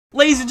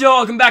Ladies and gentlemen,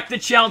 welcome back to the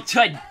channel.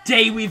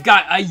 Today we've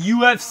got a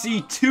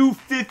UFC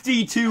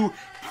 252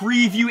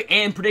 preview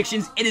and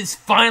predictions. It is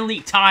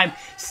finally time.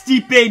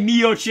 Stipe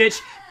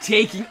Miocic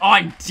taking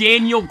on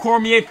Daniel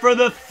Cormier for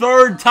the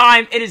third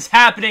time. It is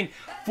happening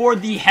for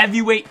the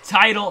heavyweight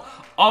title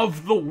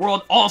of the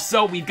world.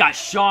 Also, we've got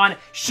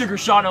Sugar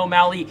Sean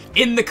O'Malley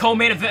in the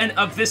co-main event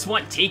of this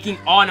one, taking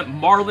on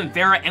Marlon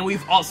Vera, and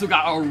we've also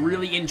got a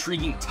really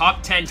intriguing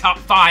top 10, top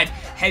 5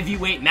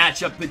 heavyweight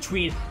matchup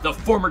between the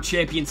former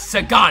champions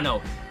Sagano,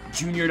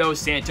 Junior Dos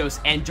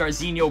Santos, and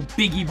Jairzinho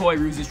Biggie Boy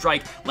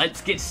Rozenstruik.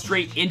 Let's get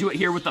straight into it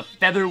here with the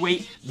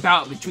featherweight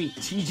bout between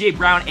TJ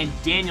Brown and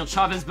Daniel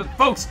Chavez. But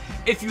folks,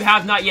 if you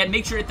have not yet,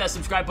 make sure to hit that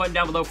subscribe button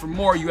down below for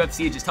more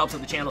UFC. It just helps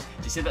out the channel.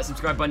 Just hit that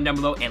subscribe button down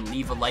below and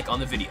leave a like on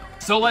the video.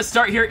 So let's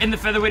start here in the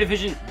featherweight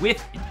division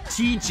with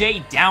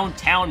TJ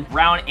Downtown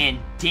Brown and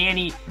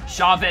Danny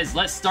Chavez.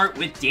 Let's start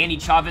with Danny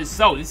Chavez.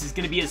 So this is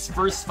going to be his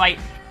first fight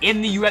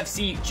in the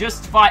UFC.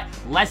 Just fought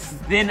less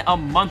than a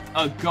month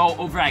ago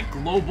over at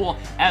Global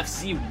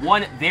FC,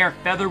 won their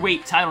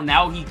featherweight title.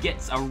 Now he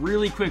gets a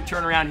really quick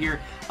turnaround here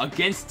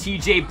against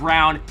TJ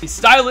Brown. And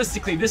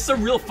stylistically, this is a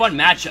real fun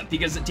matchup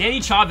because Danny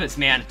Chavez,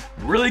 man,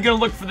 really gonna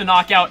look for the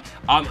knockout.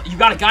 You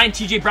got a guy in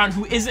TJ Brown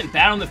who isn't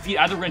bad on the feet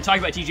either. We're gonna talk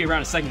about TJ Brown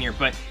in a second here,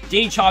 but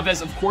Danny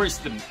Chavez, of course,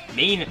 the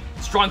main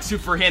strong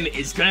suit for him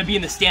is gonna be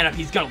in the stand-up.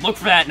 He's gonna look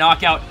for that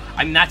knockout.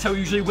 I mean, that's how he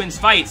usually wins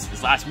fights.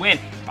 His last win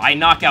by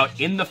knockout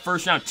in the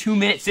first round, 2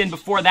 minutes in.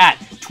 Before that,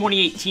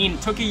 2018,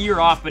 took a year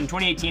off, but in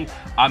 2018,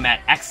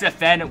 at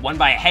XFN, won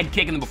by a head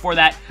kick, and then before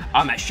that,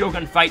 at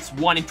Shogun Fights,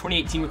 won in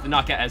 2018 with the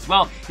knockout as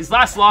well. His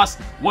last loss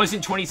was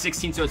in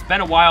 2016, so it's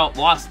been a while,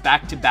 lost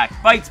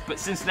back-to-back fights, but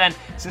since then,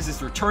 since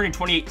his return in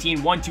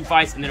 2018, won 2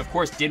 fights, and then, of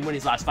course, did win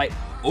his last fight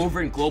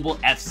over in Global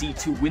FC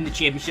to win the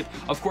championship.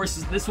 Of course,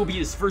 this will be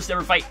his first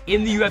ever fight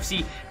in the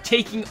UFC,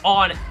 taking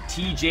on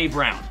TJ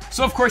Brown.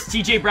 So, of course,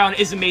 TJ Brown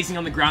is amazing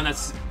on the ground.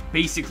 That's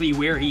basically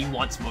where he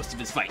wants most of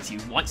his fights. He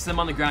wants them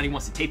on the ground, he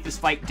wants to take this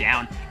fight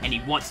down, and he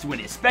wants to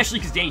win it, especially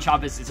because Danny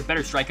Chavez is a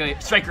better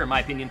striker in my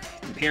opinion,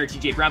 compared to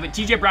TJ Brown. But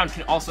TJ Brown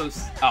can also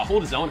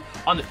hold his own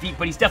on the feet,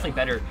 but he's definitely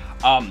better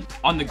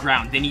on the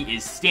ground than he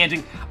is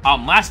standing.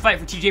 Last fight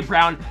for TJ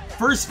Brown,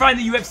 first fight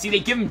in the UFC, they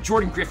give him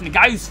Jordan Griffin, a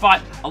guy who's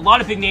fought a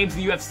lot of big names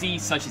in the UFC,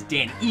 such as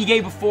Dan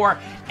Ige before,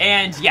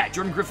 and yeah,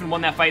 Jordan Griffin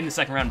won that fight in the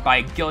second round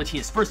by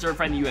guillotine. His first ever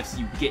fight in the UFC,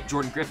 you get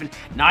Jordan Griffin.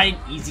 Not an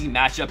easy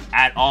matchup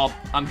at all.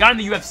 Got in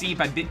the UFC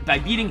by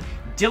beating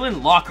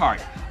Dylan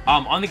Lockhart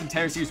on the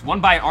Contender Series, won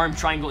by an arm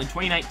triangle in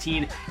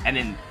 2019, and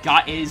then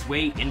got his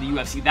way into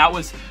the UFC. That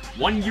was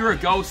 1 year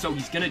ago, so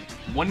he's gonna,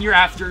 1 year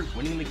after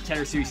winning the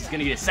Contender Series, he's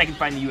gonna get a second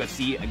fight in the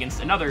UFC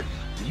against another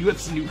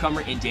UFC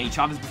newcomer in Danny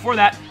Chavez. Before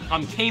that,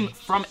 came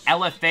from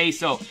LFA,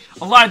 so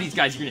a lot of these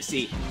guys you're gonna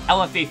see,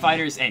 LFA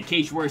fighters and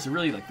Cage Warriors are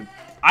really like the,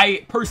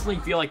 I personally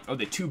feel like are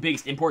the 2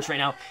 biggest imports right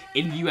now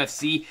in the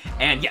UFC,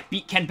 and yeah,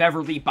 beat Ken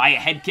Beverly by a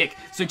head kick.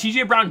 So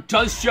TJ Brown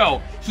does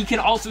show he can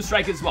also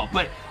strike as well,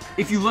 but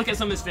if you look at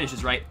some of his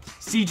finishes, right?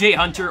 CJ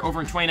Hunter over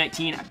in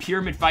 2019,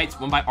 Pyramid Fights,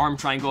 won by arm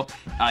triangle.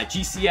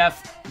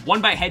 GCF, won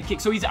by head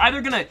kick. So he's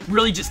either gonna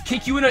really just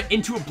kick you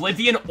into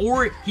oblivion,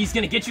 or he's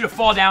gonna get you to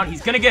fall down,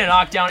 he's gonna get a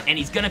knockdown, and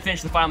he's gonna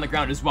finish the fight on the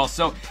ground as well.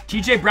 So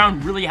TJ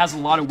Brown really has a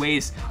lot of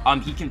ways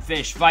he can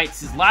finish fights.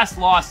 His last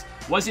loss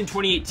was in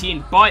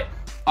 2018, but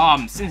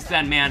since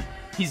then, man,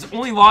 his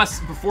only loss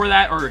before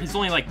that, or his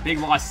only like big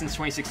loss since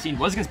 2016,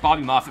 was against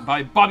Bobby Moffett.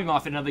 Bobby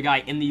Moffett, another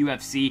guy in the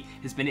UFC,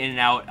 has been in and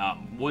out,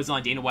 was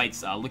on Dana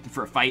White's looking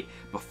for a fight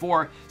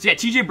before. So yeah,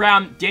 TJ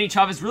Brown, Danny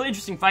Chavez, really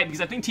interesting fight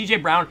because I think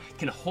TJ Brown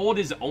can hold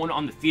his own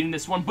on the feet in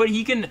this one, but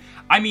he can,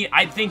 I mean,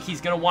 I think he's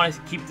going to want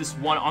to keep this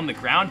one on the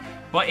ground,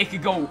 but it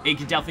could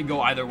definitely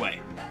go either way.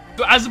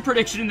 So as a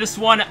prediction in this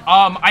one,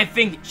 I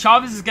think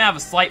Chavez is going to have a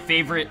slight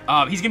favorite.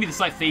 He's going to be the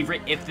slight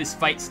favorite if this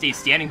fight stays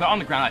standing. But on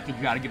the ground, I think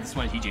you got to give this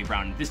one to TJ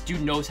Brown. This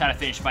dude knows how to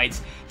finish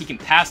fights. He can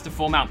pass to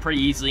full mount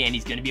pretty easily, and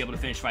he's going to be able to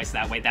finish fights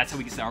that way. That's how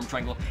he gets the arm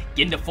triangle.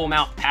 Get into full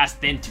mount, pass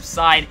then to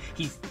side.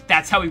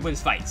 That's how he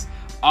wins fights.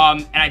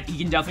 He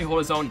can definitely hold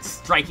his own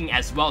striking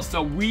as well.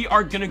 So we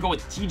are going to go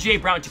with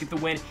TJ Brown to get the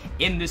win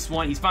in this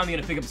one. He's finally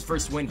going to pick up his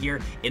first win here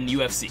in the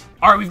UFC.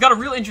 All right, we've got a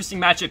real interesting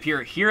matchup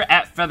here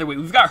at featherweight.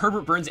 We've got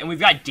Herbert Burns and we've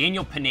got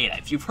Daniel Pineda.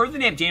 If you've heard the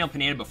name Daniel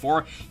Pineda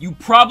before, you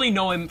probably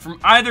know him from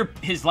either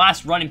his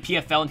last run in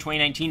PFL in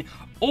 2019,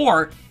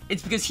 or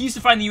it's because he used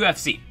to fight in the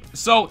UFC.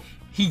 So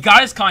he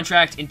got his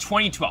contract in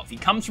 2012. He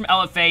comes from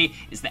LFA,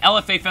 is the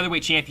LFA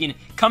featherweight champion,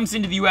 comes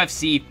into the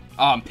UFC,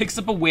 picks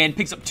up a win,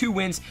 picks up 2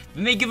 wins,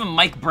 then they give him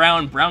Mike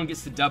Brown. Brown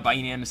gets the dub by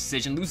unanimous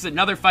decision, loses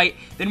another fight,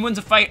 then wins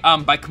a fight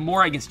by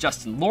Kimura against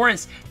Justin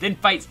Lawrence, then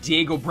fights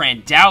Diego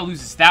Brandao,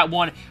 loses that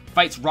one,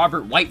 fights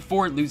Robert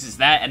Whiteford, loses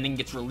that, and then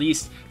gets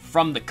released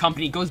from the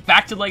company. Goes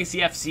back to Legacy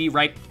FC,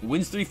 right?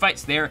 Wins 3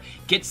 fights there.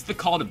 Gets the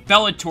call to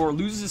Bellator.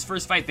 Loses his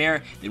first fight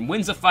there. Then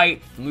wins a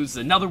fight. Then loses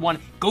another one.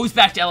 Goes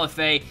back to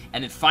LFA.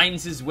 And then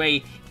finds his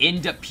way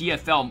into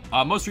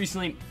PFL. Most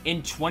recently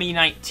in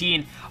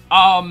 2019.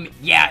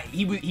 Yeah,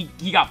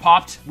 he got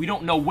popped. We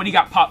don't know what he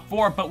got popped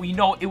for, but we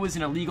know it was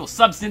an illegal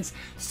substance.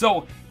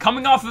 So,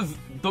 coming off of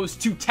those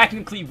 2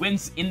 technically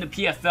wins in the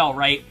PFL,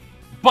 right?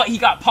 But he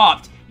got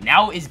popped.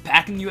 Now is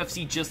back in the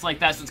UFC just like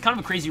that. So it's kind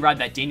of a crazy ride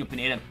that Daniel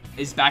Pineda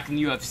is back in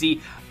the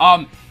UFC.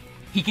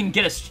 He can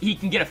get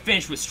a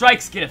finish with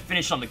strikes, get a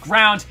finish on the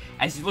ground.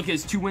 As you look at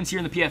his 2 wins here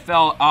in the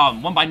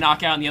PFL, one by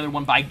knockout and the other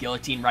one by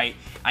guillotine, right?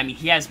 I mean,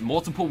 he has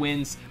multiple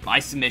wins by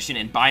submission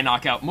and by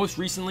knockout. Most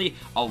recently,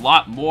 a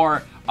lot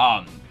more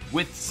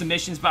with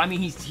submissions, but I mean,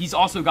 he's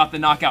also got the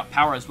knockout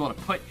power as well to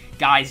put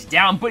guys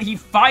down, but he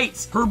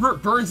fights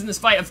Herbert Burns in this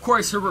fight. Of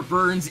course, Herbert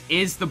Burns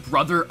is the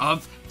brother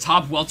of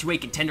top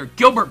welterweight contender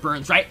Gilbert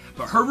Burns, right?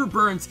 But Herbert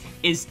Burns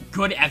is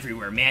good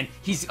everywhere, man.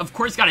 He's, of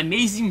course, got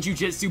amazing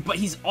jiu-jitsu, but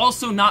he's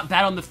also not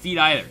bad on the feet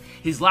either.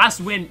 His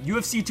last win,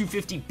 UFC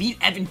 250, beat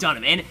Evan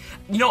Dunham. And,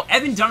 you know,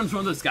 Evan Dunham's one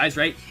of those guys,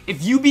 right?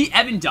 If you beat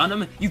Evan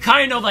Dunham, you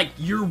kind of know, like,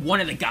 you're one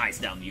of the guys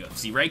down in the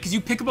UFC, right? Because you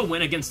pick up a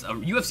win against a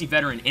UFC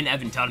veteran in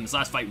Evan Dunham. His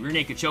last fight, rear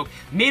naked choke,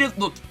 made it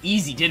look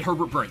easy, did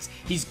Herbert Burns.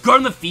 He's good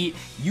on the feet,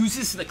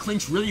 uses the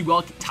clinch really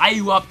well, can tie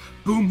you up,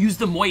 boom, use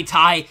the Muay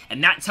Thai,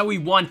 and that's how he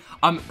won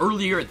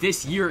earlier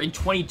this year in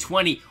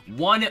 2020.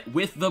 Won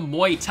with the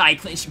Muay Thai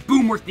clinch,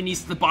 boom, work the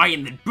knees to the body,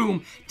 and then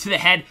boom, to the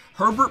head.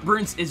 Herbert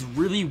Burns is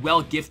really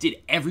well gifted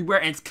everywhere,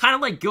 and it's kind of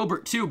like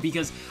Gilbert too,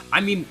 because,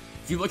 I mean,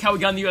 if you look how we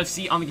got in the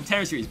UFC on the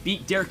Contender Series,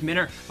 beat Derek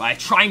Minner by a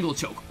triangle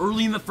choke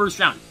early in the first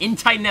round, in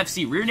Titan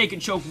FC, rear naked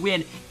choke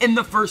win in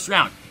the first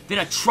round, then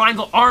a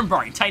triangle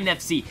armbar in Titan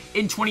FC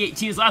in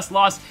 2018. His last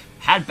loss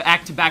had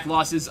back-to-back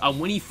losses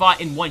when he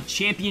fought and won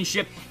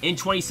championship in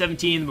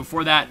 2017. And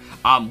before that,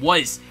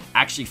 was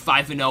actually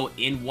 5-0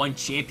 in one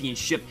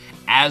championship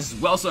as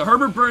well. So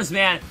Herbert Burns,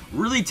 man,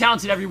 really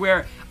talented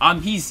everywhere.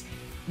 He's,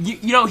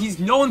 you know, he's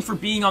known for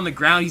being on the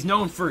ground. He's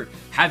known for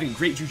having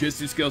great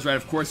jiu-jitsu skills, right?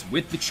 Of course,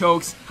 with the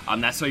chokes.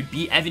 That's how he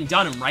beat Evan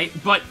Dunham, right?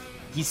 But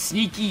he's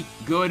sneaky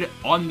good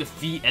on the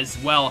feet as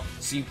well.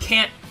 So you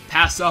can't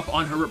pass up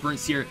on Herbert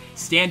Burns here.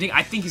 Standing,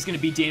 I think he's going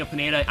to beat Daniel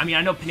Pineda. I mean,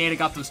 I know Pineda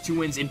got those 2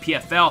 wins in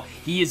PFL.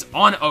 He is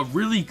on a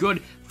really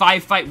good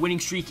 5-fight winning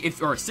streak,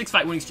 or a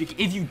 6-fight winning streak,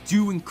 if you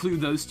do include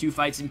those 2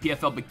 fights in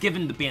PFL. But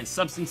given the banned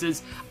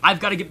substances, I've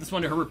got to give this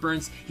one to Herbert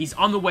Burns. He's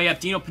on the way up.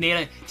 Daniel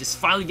Pineda just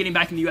finally getting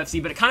back in the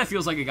UFC, but it kind of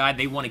feels like a guy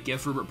they want to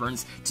give Herbert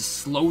Burns to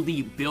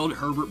slowly build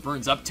Herbert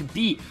Burns up to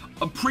be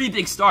a pretty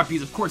big star,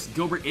 because of course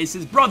Gilbert is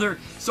his brother.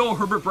 So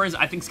Herbert Burns,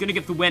 I think, is going to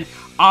get the win.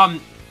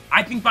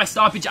 I think by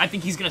stoppage, I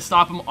think he's going to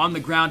stop him on the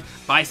ground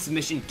by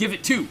submission. Give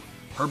it to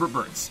Herbert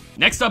Burns.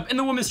 Next up in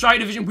the women's strawweight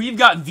division, we've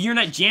got Vera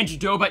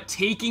Jandiroba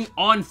taking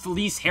on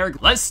Felice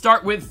Herrig. Let's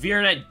start with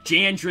Vera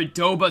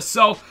Jandiroba.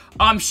 So,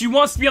 she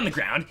wants to be on the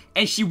ground,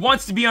 and she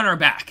wants to be on her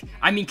back.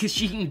 I mean, because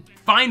she can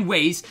find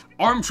ways,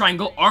 arm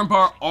triangle, arm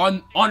bar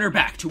on her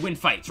back to win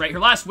fights, right? Her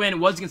last win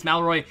was against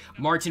Mallory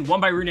Martin,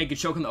 won by rear naked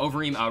choke on the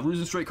Overeem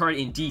Rozenstruik card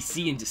in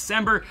DC in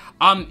December.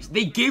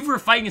 They gave her a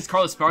fight against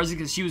Carla Esparza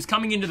because she was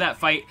coming into that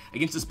fight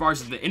against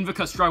Esparza, the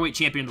Invicta strawweight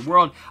champion of the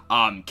world.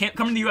 Coming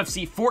to the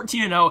UFC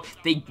 14-0.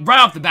 They right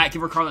off the bat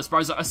give her Carla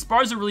Esparza.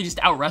 Esparza really just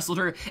out-wrestled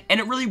her, and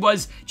it really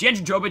was,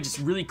 Jandiroba just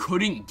really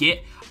couldn't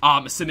get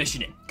a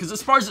submission in, because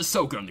Esparza is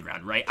so good on the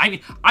ground, right? I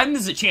mean,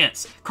 there's a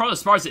chance Carla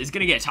Esparza is going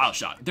to get a title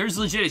shot. There's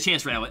legit a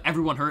chance right now with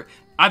everyone hurt.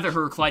 Either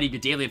her or Clyde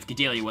Gadelha. If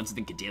Gadelha wins, I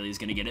think Gadelha is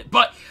going to get it.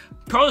 But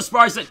Carla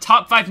Esparza,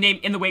 top 5 name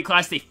in the weight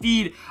class. They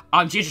feed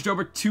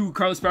Jandiroba to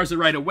Carla Esparza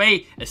right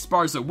away.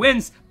 Esparza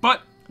wins,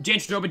 but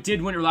Jandiroba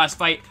did win her last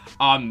fight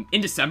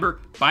in December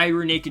by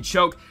rear naked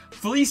choke.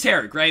 Felice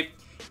Herrig, right,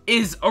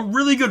 is a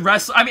really good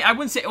wrestler. I mean, I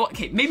wouldn't say, well,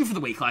 okay, maybe for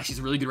the weight class she's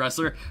a really good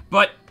wrestler,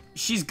 but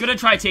she's gonna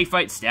try to take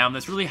fights down.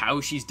 That's really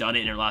how she's done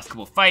it in her last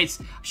couple of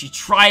fights. She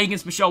tried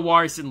against Michelle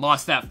Waterson,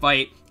 lost that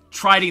fight.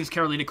 Tried against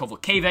Karolina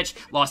Kowalkiewicz,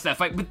 lost that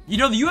fight. But, you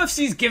know, the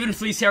UFC's given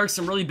Felice Herrig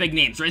some really big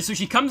names, right? So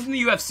she comes in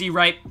the UFC,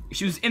 right?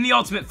 She was in the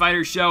Ultimate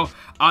Fighter show.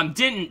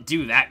 Didn't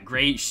do that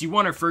great. She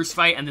won her first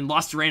fight and then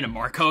lost to Randa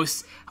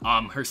Marcos.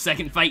 Her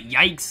second fight,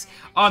 yikes.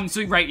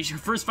 So, right, her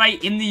first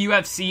fight in the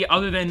UFC,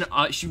 other than,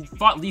 she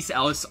fought Lisa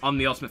Ellis on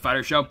the Ultimate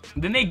Fighter show.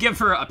 Then they give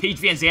her a Paige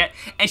Van Zandt,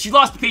 and she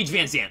lost to Paige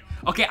Van Zandt.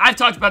 Okay, I've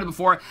talked about it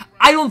before.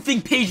 I don't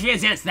think Paige Van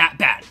Zandt's that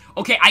bad.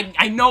 Okay,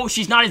 I know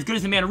she's not as good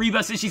as Amanda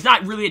Ribas is. She's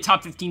not really a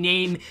top 15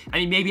 name. I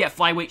mean, maybe at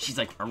flyweight she's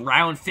like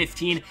around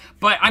 15.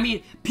 But, I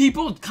mean,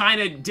 people kind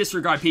of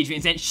disregard Paige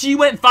Van Zandt. She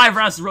went 5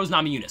 rounds to Rose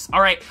Namajunas.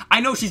 Alright,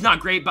 I know she's not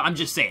great, but I'm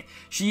just saying.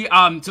 She,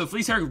 so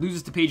Felice Herrig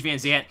loses to Paige Van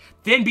Zandt,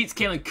 then beats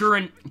Caitlin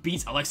Curran,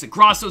 beats Alexa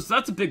Grasso, so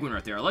that's a big win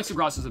right there. Alexa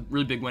Grasso is a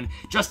really big win.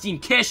 Justine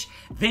Kish,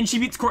 then she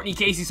beats Courtney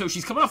Casey, so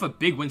she's coming off a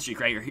big win streak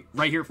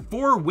right here.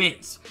 4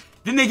 wins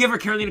Then they give her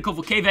Karolina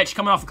Kowalkiewicz,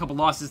 coming off a couple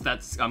losses.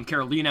 That's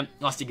Karolina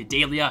lost to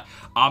Gadelia.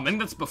 I think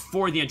that's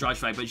before the Andrade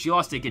fight, but she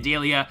lost to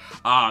Gadelia,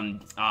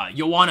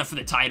 Joanna for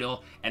the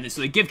title. And then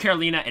so they give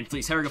Karolina and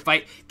Felice Herrig a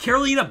fight.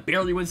 Karolina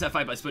barely wins that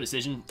fight by split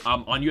decision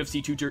on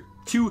UFC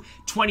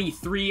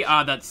 223.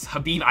 That's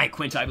Habib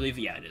Iquinta, I believe.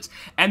 Yeah, it is.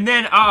 And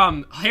then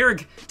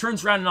Herrig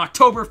turns around in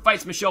October,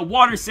 fights Michelle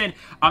Waterson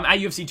at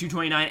UFC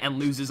 229 and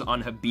loses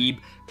on Habib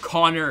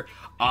Connor.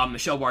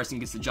 Michelle Waterson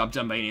gets the job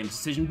done by unanimous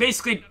decision.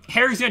 Basically,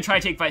 Herrig's going to try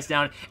to take fights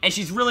down, and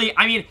she's really,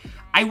 I mean,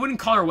 I wouldn't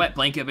call her a wet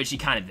blanket, but she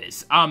kind of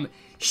is.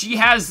 She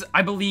has,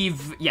 I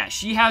believe, yeah,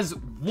 she has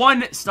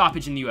one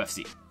stoppage in the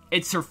UFC.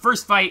 It's her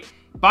first fight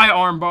by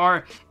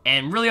armbar,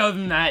 and really other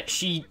than that,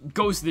 she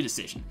goes to the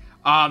decision.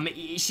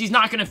 She's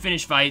not going to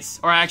finish fights,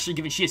 or actually,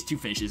 given she has 2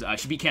 finishes,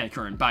 she beat Cannon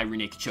Curran by rear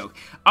naked choke.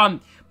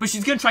 But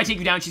she's going to try to take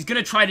you down. She's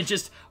going to try to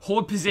just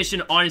hold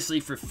position,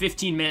 honestly, for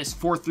 15 minutes,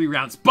 for 3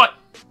 rounds. But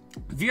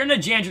Vera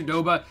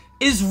Jandiroba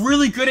is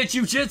really good at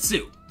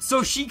jiu-jitsu.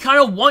 So she kind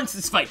of wants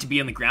this fight to be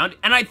on the ground,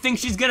 and I think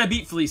she's going to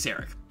beat Felice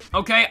Herrig.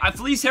 Okay,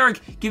 Felice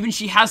Herrig, given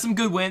she has some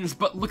good wins,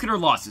 but look at her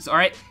losses,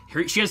 alright?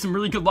 She has some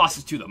really good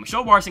losses too, though.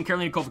 Michelle Waterson,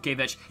 Karolina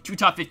Kowalkiewicz, 2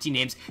 top 15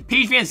 names.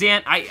 Paige Van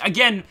Zandt,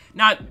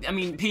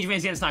 Paige Van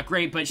Zandt's not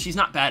great, but she's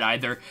not bad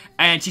either.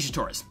 And Tisha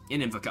Torres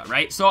in Invoca,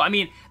 right? So, I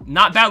mean,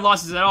 not bad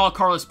losses at all.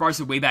 Carlos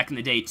Barca way back in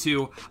the day,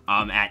 too,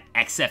 at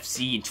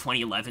XFC in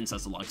 2011, so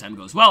that's a long time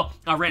ago as well.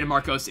 Randa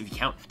Marcos, if you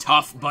count,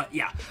 tough, but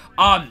yeah.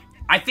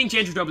 I think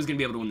Jandiroba is going to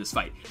be able to win this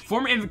fight.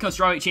 Former Invoca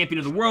strawweight champion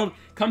of the world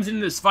comes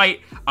into this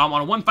fight on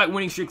a 1-fight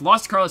winning streak,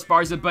 lost to Carlos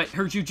Barca, but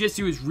her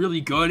jiu-jitsu is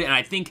really good, and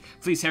I think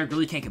Felice Herrig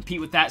really can't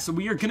compete with that, so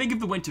we are going to give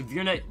the win to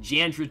Vera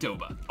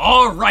Jandiroba.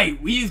 Alright,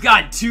 we've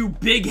got 2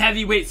 big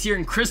heavyweights here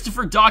in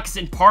Christopher Daukaus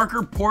and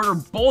Parker Porter,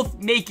 both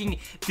making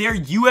their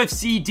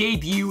UFC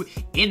debut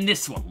in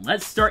this one.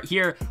 Let's start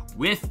here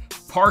with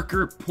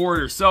Parker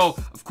Porter. So,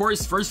 of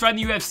course, first fight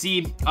in the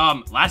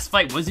UFC. Last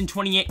fight was in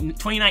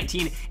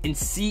 2019 in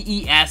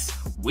CES.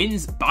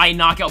 Wins by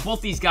knockout.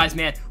 Both these guys,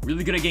 man,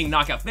 really good at getting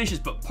knockout finishes.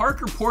 But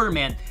Parker Porter,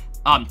 man,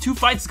 2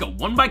 fights ago,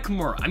 won by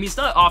Kimura. I mean, it's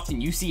not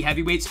often you see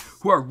heavyweights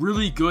who are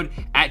really good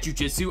at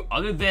jiu-jitsu,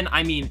 other than,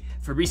 I mean,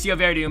 Fabricio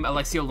Werdum,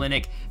 Alexei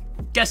Oleinik,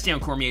 Gaston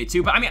Cormier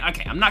too. But I mean,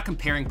 okay, I'm not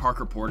comparing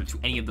Parker Porter to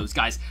any of those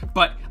guys,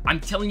 but I'm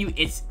telling you,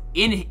 it's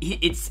in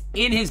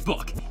his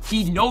book.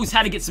 He knows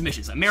how to get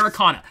submissions.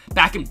 Americana,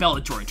 back in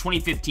Bellator in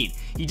 2015.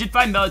 He did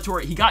fight in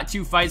Bellator. He got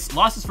 2 fights.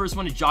 Lost his first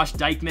one to Josh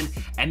Dykman,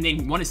 and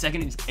then won his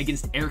second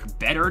against Eric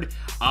Bedard.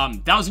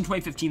 That was in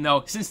 2015,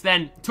 though. Since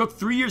then, took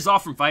 3 years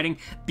off from fighting.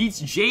 Beats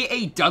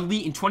J.A.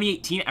 Dudley in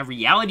 2018 at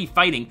Reality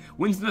Fighting.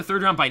 Wins in the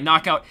 3rd round by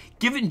knockout.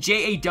 Given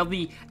J.A.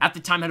 Dudley at the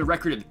time had a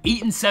record of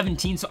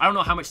 8-17, so I don't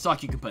know how much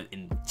stock you can put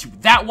into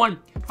that one.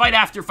 Fight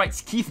after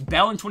fights Keith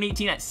Bell in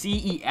 2018 at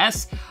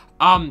CES.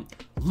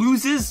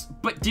 Loses,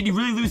 but did he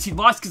really lose? He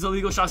lost because of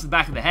illegal shots to the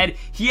back of the head.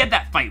 He had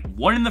that fight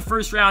won in the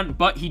 1st round,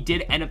 but he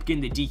did end up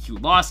getting the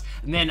DQ loss.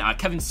 And then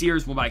Kevin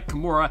Sears won by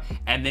Kimura,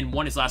 and then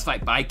won his last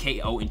fight by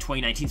KO in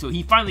 2019. So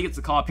he finally gets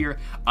the call up here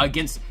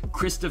against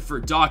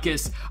Christopher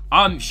Daukaus.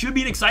 Should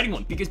be an exciting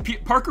one because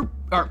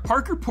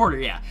Parker Porter,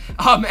 yeah,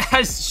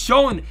 has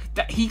shown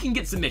that he can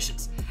get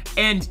submissions.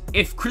 And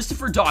if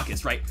Christopher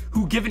Daukaus, right,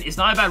 who given is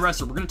not a bad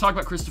wrestler, we're going to talk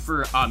about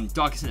Christopher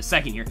Daukaus in a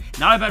second here,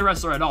 not a bad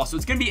wrestler at all, so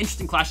it's going to be an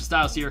interesting clash of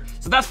styles here.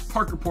 So that's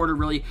Parker Porter,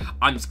 really.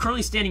 He's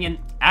currently standing in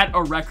at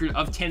a record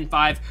of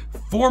 10-5.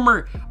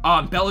 Former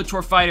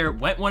Bellator fighter,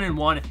 went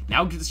 1-1,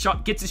 now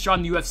gets a shot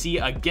in the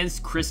UFC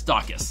against Chris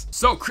Daukaus.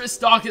 So Chris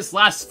Daukaus'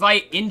 last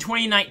fight in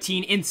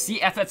 2019 in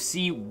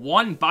CFFC,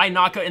 won by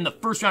knockout in the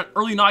 1st round,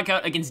 early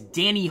knockout against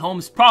Danny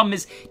Holmes. Problem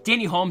is,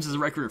 Danny Holmes has a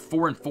record of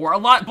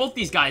 4-4. Both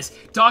these guys,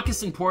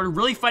 Daukaus and Porter,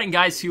 really fighting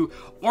guys who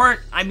aren't,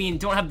 I mean,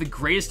 don't have the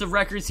greatest of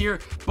records here,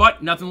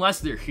 but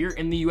nonetheless, they're here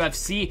in the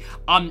UFC.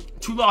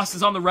 2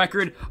 losses on the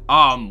record,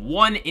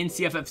 1 in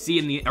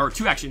CFFC, or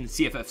 2 actually in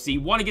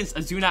CFFC, 1 against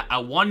Azuna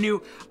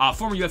Awanu,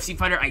 former UFC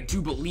fighter, I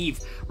do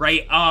believe,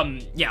 right?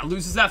 Yeah,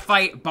 loses that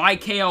fight by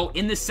KO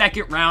in the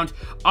 2nd round.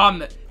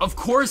 Of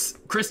course,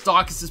 Chris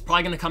Daukaus is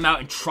probably going to come out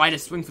and try to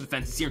swing for the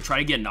fences here and try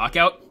to get a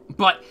knockout,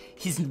 but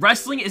his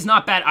wrestling is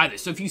not bad either.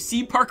 So if you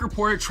see Parker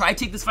Porter try to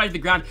take this fight to the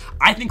ground,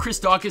 I think Chris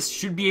Daukaus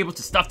should be able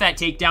to stuff that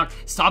takedown,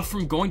 stop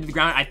from going to the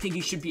ground. I think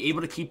he should be able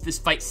to keep this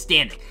fight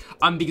standing.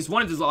 Because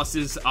one of his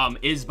losses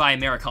is by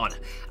Americana.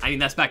 I mean,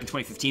 that's back in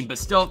 2015, but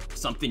still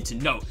something to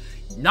note.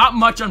 Not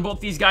much on both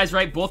these guys,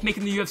 right? Both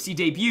making the UFC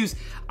debuts.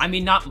 I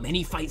mean, not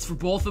many fights for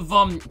both of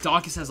them.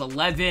 Daukaus has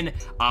 11.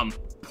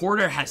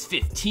 Porter has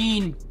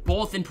 15,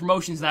 both in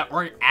promotions that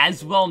aren't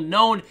as well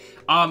known.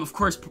 Of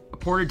course,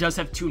 Porter does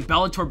have 2 in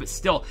Bellator, but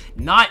still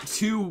not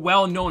 2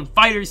 well-known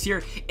fighters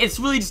here. It's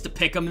really just to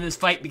pick them in this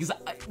fight because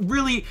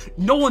really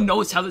no one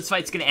knows how this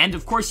fight's going to end.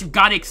 Of course, you've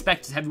got to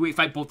expect a heavyweight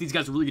fight. Both these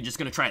guys are really just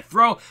going to try to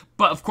throw,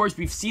 but of course,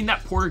 we've seen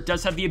that Porter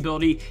does have the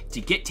ability to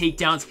get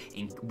takedowns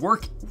and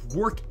work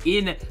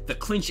in the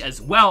clinch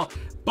as well.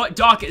 but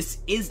Daukaus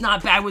is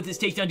not bad with his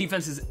takedown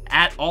defenses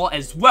at all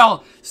as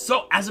well.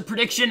 So as a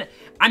prediction,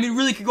 I mean,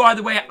 really could go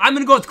either way. I'm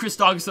going to go with Chris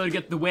Daukaus to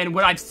get the win.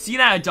 What I've seen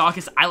out of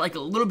Daukaus, I like a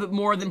little bit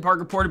more than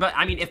Parker Porter, but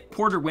I mean, if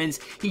Porter wins,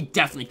 he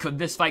definitely could.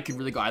 This fight could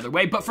really go either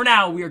way, but for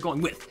now, we are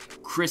going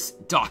with Chris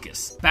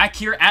Daukaus. Back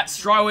here at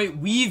strawweight,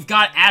 we've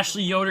got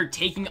Ashley Yoder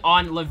taking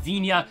on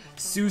Lavinia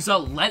Souza.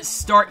 Let's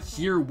start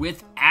here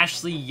with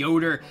Ashley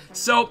Yoder.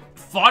 So,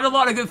 fought a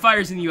lot of good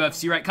fighters in the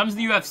UFC, right? Comes to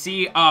the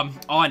UFC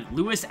on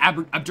Louis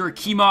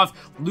Abdurakhimov,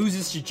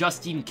 loses to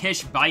Justine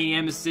Kish by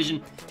unanimous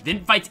decision,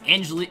 then fights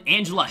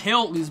Angela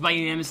Hill, loses by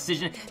unanimous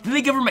decision, then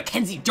they give her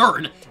Mackenzie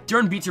Dern.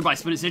 Dern beats her by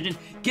split decision,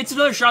 gets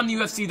another shot in the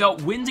UFC though,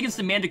 wins against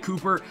Amanda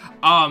Cooper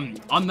on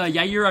the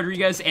Yair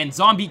Rodriguez and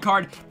Zombie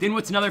card, then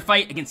wins another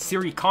fight against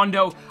Siri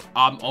Kondo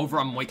over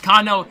on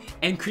Moicano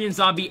and Korean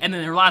Zombie, and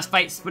then her last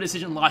fight, split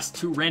decision, lost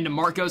to Random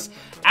Marcos.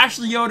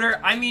 Ashley Yoder,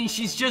 I mean,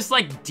 she's just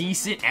like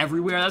decent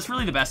everywhere. That's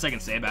really the best I can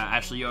say about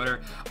Ashley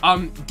Yoder.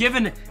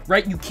 Given,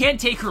 right, you can't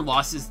take her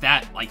losses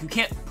that, like, you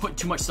can't put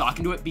too much stock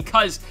into it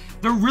because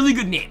they're really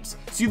good names.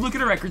 So you look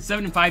at her record,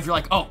 7-5, you're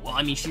like, oh, well,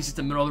 I mean, she's just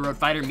a middle-of-the-road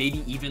fighter,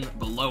 maybe even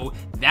below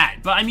that.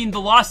 But, I mean,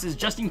 the losses,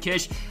 Justine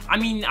Kish, I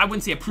mean, I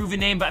wouldn't say a proven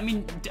name, but, I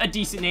mean, a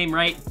decent name,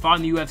 right? Fought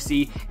in the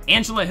UFC.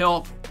 Angela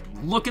Hill,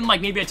 looking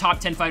like maybe a top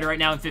 10 fighter right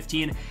now in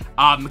 15.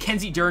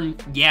 Mackenzie Dern,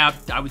 yeah,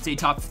 I would say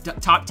top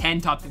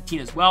 10, top 15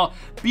 as well.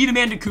 Beat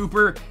Amanda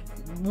Cooper.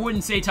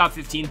 Wouldn't say top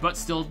 15, but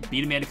still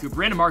beat Amanda Cooper.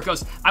 Random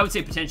Marcos, I would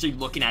say potentially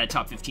looking at a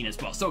top 15 as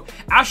well. So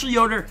Ashley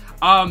Yoder,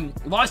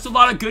 lost a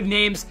lot of good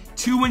names,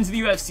 2 wins in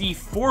the UFC,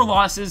 4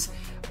 losses.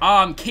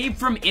 Came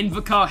from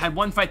Invica, had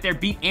 1 fight there,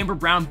 beat Amber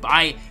Brown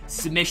by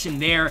submission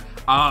there.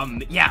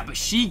 Yeah, but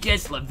she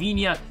gets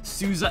Lavinia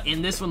Souza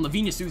in this one.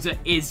 Lavinia Souza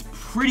is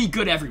pretty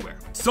good everywhere.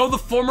 So the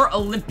former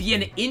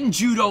Olympian in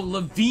judo,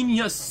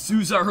 Lavinia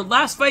Souza, her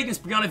last fight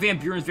against Brianna Van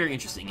Buren is very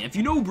interesting. And if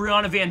you know who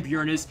Brianna Van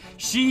Buren is,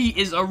 she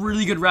is a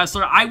really good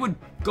wrestler. I would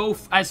go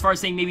as far as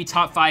saying maybe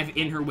top 5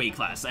 in her weight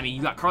class. I mean,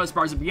 you got Carlos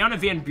Barza. Brianna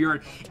Van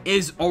Buren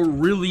is a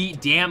really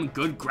damn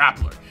good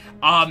grappler.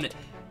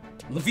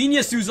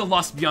 Lavinia Souza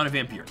lost to Brianna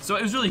Van Buren. So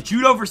it was really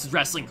judo versus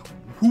wrestling.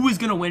 Who was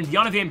going to win?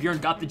 Brianna Van Buren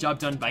got the job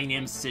done by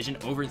unanimous decision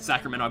over in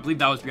Sacramento. I believe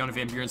that was Brianna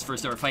Van Buren's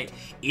first ever fight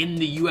in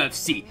the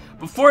UFC.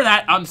 Before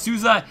that,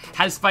 Souza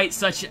has fights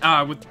such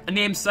with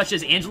names such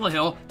as Angela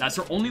Hill. That's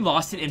her only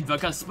loss in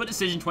Invica, split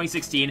decision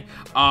 2016.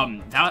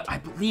 That I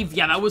believe,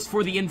 yeah, that was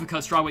for the Invica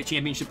Strawweight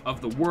Championship of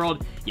the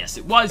World. Yes,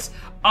 it was.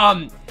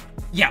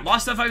 Yeah,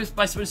 lost that fight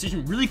by split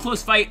decision. Really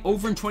close fight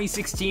over in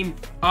 2016.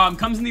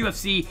 Comes in the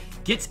UFC,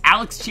 gets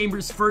Alex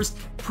Chambers first,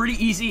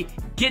 pretty easy.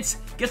 Gets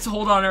a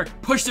hold on her,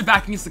 pushed her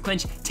back against the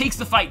clinch, takes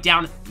the fight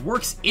down,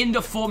 works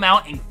into full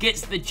mount, and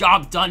gets the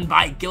job done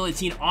by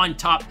guillotine on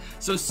top.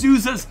 So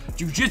Souza's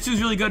jiu-jitsu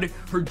is really good.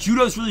 Her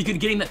judo is really good,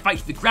 getting that fight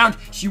to the ground.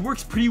 She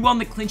works pretty well in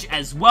the clinch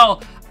as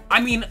well.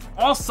 I mean,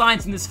 all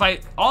signs in this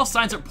fight, all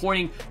signs are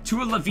pointing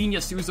to a Lavinia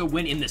Souza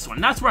win in this one.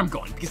 And that's where I'm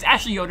going. Because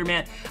Ashley Yoder,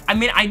 man, I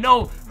mean, I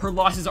know her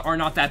losses are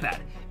not that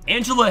bad.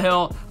 Angela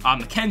Hill,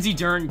 Mackenzie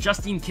Dern,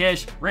 Justine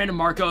Kish, Random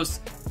Marcos,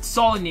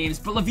 solid names.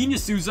 But Lavinia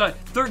Souza,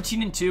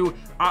 13-2,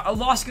 a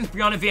loss against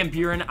Brianna Van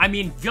Buren. I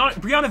mean,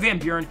 Brianna Van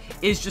Buren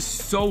is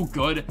just so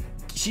good.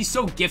 She's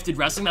so gifted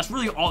wrestling. That's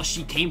really all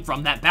she came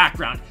from, that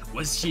background,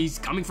 was she's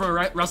coming from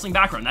a wrestling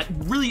background. That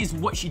really is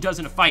what she does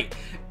in a fight.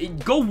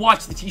 Go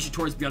watch the Tisha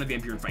Torres Brianna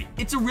Van Buren fight.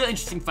 It's a really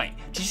interesting fight.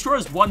 Tisha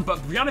Torres won, but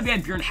Brianna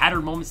Van Buren had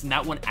her moments in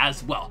that one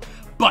as well.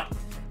 But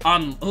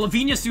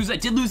Lavinia Souza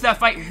did lose that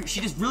fight. She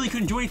just really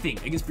couldn't do anything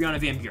against Brianna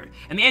Van Buren.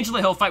 And the Angela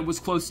Hill fight was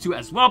close too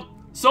as well.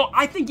 So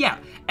I think, yeah,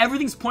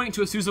 everything's pointing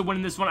to a Souza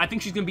winning this one. I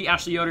think she's going to beat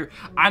Ashley Yoder.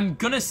 I'm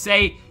going to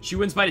say she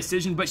wins by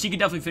decision, but she could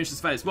definitely finish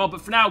this fight as well.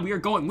 But for now, we are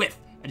going with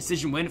a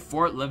decision win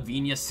for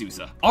Lavinia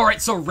Souza. All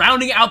right, so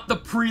rounding out the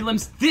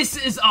prelims, this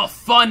is a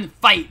fun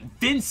fight.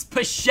 Vince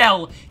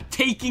Pichel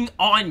taking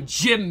on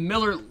Jim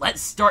Miller.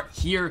 Let's start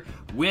here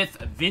with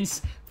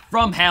Vince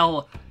from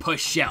hell,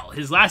 Pichel.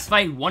 His last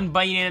fight won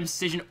by unanimous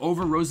decision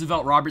over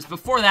Roosevelt Roberts.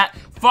 Before that,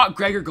 fought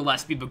Gregor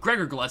Gillespie, but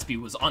Gregor Gillespie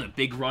was on a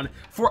big run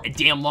for a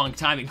damn long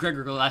time, and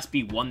Gregor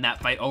Gillespie won that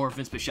fight over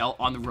Vince Pichel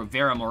on the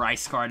Rivera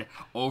Moraes card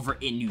over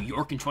in New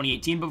York in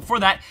 2018. But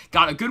before that,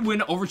 got a good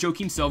win over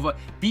Joaquim Silva,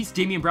 beats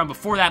Damian Brown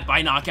before that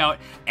by knockout,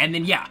 and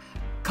then, yeah,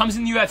 comes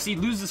in the UFC,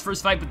 loses his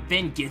first fight, but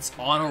then gets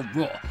on a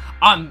roll.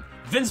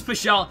 Vince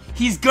Pichel,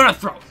 he's gonna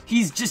throw.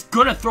 He's just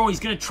gonna throw.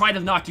 He's gonna try to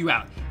knock you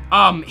out.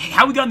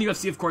 How we got in the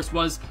UFC, of course,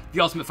 was The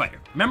Ultimate Fighter.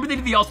 Remember they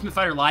did The Ultimate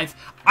Fighter live?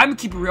 I'm gonna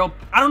keep it real.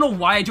 I don't know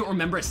why I don't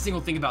remember a single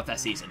thing about that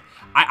season.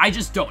 I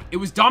just don't. It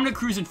was Dominic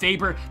Cruz and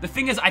Faber. The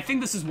thing is, I think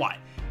this is why.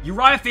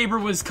 Uriah Faber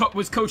was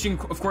coaching,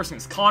 of course,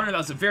 against Conor. That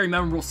was a very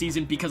memorable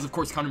season because, of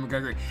course, Conor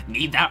McGregor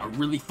made that a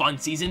really fun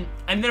season.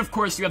 And then, of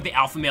course, you have the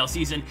Alpha Male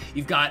season.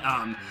 You've got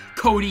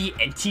Cody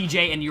and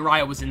TJ, and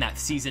Uriah was in that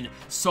season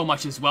so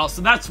much as well.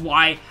 So that's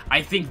why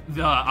I think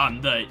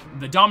the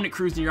Dominic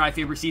Cruz and Uriah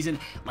Faber season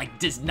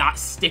does not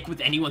stick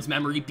with anyone's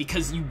memory,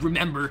 because you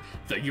remember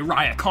the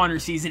Uriah Conor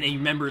season and you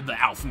remember the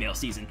Alpha Male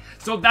season.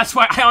 So that's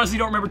why I honestly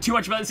don't remember too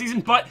much about the season.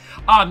 But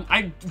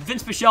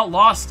Vince Pichel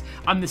lost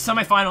the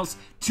semifinals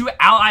to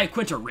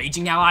Ankalaev,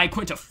 raging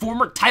Ankalaev,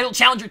 former title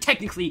challenger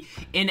technically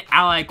in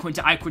Ankalaev.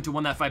 Ankalaev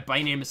won that fight by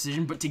unanimous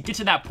decision, but to get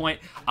to that point,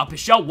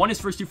 Pichel won his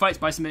first 2 fights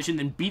by submission,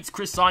 then beats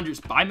Chris Saunders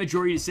by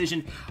majority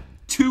decision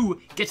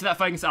to get to that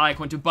fight against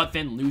Ankalaev, but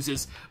then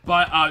loses.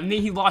 But and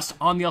then he lost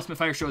on the Ultimate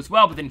Fighter show as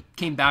well, but then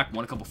came back,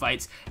 won a couple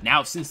fights.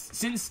 Now,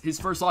 since his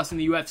first loss in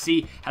the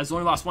UFC, has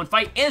only lost 1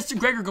 fight, and it's to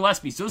Gregor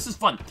Gillespie, so this is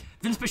fun.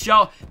 Vince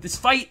Pichel, this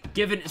fight,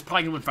 given, is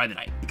probably going to win Fight of the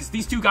Night, because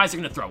these 2 guys are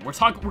going to throw. We're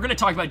going to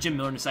talk about Jim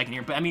Miller in a second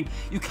here, but I mean,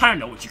 you kind of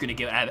know what you're going to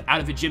get out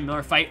of a Jim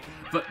Miller fight.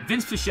 But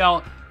Vince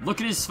Pichel,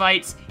 look at his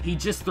fights, he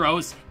just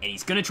throws, and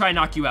he's going to try and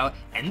knock you out,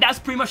 and that's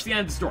pretty much the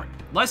end of the story.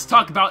 Let's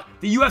talk about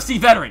the UFC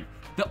veteran,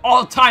 the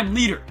all-time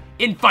leader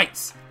in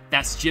fights.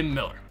 That's Jim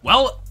Miller.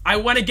 Well, I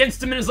went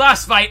against him in his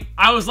last fight.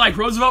 I was like,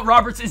 Roosevelt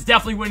Roberts is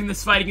definitely winning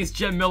this fight against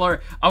Jim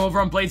Miller. I'm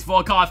over on Blades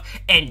Volkov,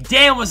 and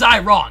damn was I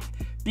wrong.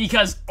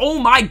 Because, oh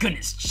my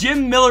goodness,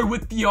 Jim Miller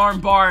with the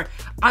armbar.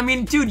 I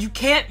mean, dude, you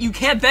can't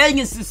bet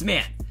against this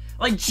man.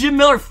 Like, Jim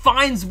Miller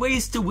finds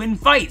ways to win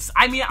fights.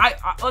 I mean,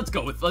 let's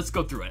go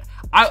through it.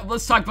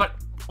 Let's talk about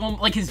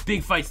like his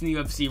big fights in the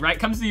UFC, right?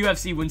 Comes to the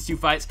UFC, wins 2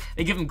 fights.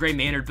 They give him Gray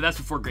Maynard, but that's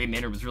before Gray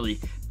Maynard was really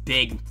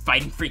big,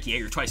 fighting Frankie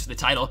Edgar twice for the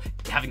title,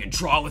 having a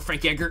draw with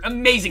Frankie Edgar.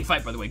 Amazing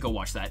fight, by the way. Go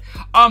watch that.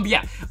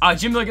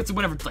 Jim Miller gets a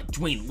win over like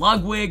Dwayne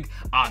Ludwig,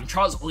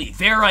 Charles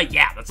Oliveira.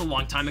 Yeah, that's a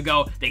long time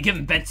ago. They give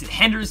him Benson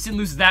Henderson,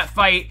 loses that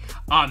fight.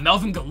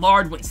 Melvin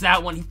Gillard wins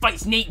that one. He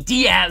fights Nate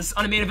Diaz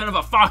on a main event of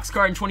a Fox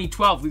card in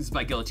 2012, loses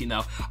by guillotine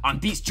though.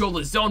 Beats Joe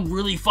Lazone,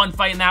 really fun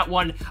fight in that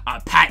one.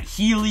 Pat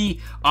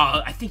Healy,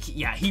 I think,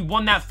 yeah, he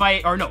won that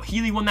fight, or no,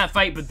 Healy won that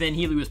fight, but then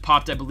Healy was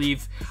popped, I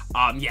believe.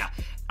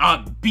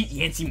 Beat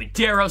Yancy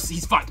Medeiros.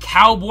 He's fought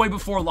Cowboy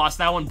before, lost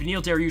that one.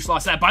 Beneil Dariush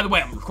lost that. By the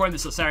way, I'm recording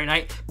this on Saturday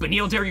night.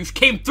 Beneil Dariush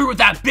came through with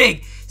that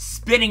big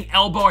spinning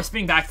elbow or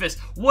spinning back fist.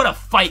 What a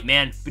fight,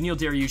 man. Beneil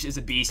Dariush is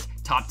a beast.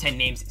 Top 10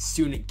 names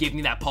soon. Give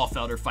me that Paul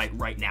Felder fight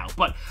right now.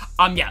 But,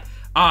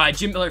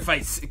 Jim Miller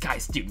fights,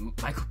 guys, dude,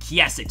 Michael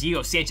Chiesa,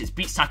 Diego Sanchez,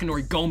 beats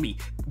Takanori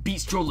Gomi,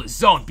 beats Joe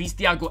Lazone, beats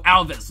Thiago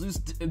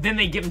Alves, then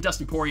they give him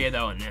Dustin Poirier,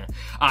 though, and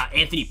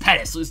Anthony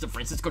Pettis, loses to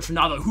Francisco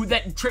Trinaldo,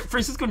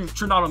 Francisco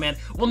Trinaldo, man,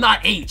 will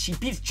not age. He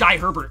beats Jai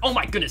Herbert. Oh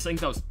my goodness, I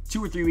think that was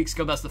 2 or 3 weeks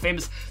ago. That's the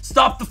famous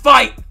Stop the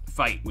Fight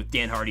with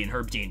Dan Hardy and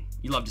Herb Dean.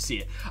 You love to see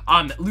it.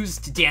 Loses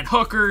to Dan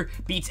Hooker,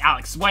 beats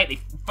Alex White.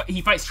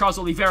 He fights Charles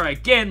Oliveira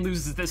again,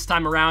 loses this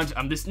time around.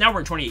 Now we're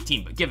in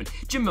 2018, but given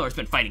Jim Miller's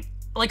been fighting,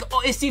 like,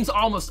 it seems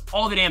almost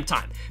all the damn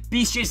time.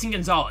 Beats Jason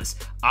Gonzalez.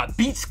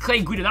 Beats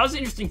Clay Guida. That was an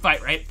interesting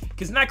fight, right?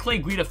 Because in that Clay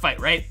Guida fight,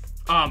 right?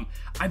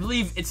 I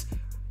believe it's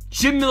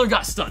Jim Miller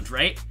got stunned,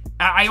 right?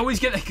 I always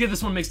get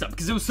this one mixed up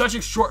because it was such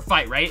a short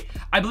fight, right?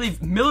 I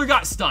believe Miller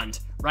got stunned,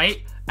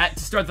 right? To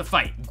start the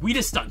fight.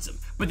 Guida stuns him.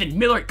 But then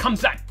Miller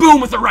comes back, boom,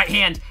 with the right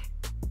hand.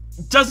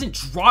 Doesn't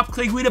drop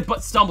Clay Guida,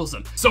 but stumbles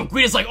him. So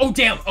Guida's like, oh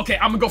damn, okay,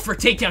 I'm gonna go for a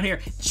takedown here.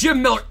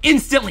 Jim Miller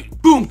instantly,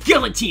 boom,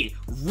 guillotine,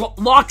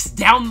 locks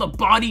down the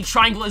body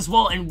triangle as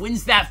well and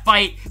wins that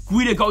fight.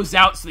 Guida goes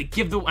out, so they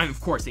give the, of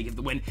course, they give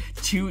the win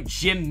to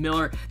Jim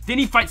Miller. Then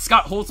he fights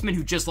Scott Holtzman,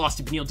 who just lost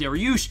to Beneil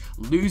Dariush,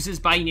 loses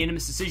by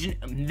unanimous decision,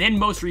 and then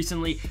most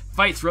recently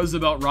fights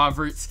Roosevelt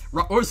Roberts,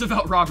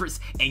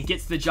 and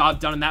gets the job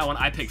done in that one.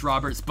 I picked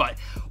Roberts, but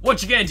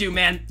what you gonna do,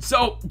 man?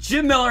 So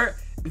Jim Miller,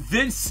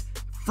 Vince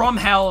from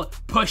hell,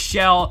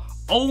 Pichel.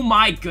 Oh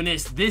my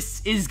goodness,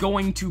 this is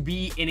going to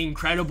be an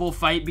incredible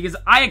fight because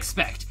I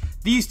expect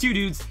these 2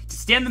 dudes to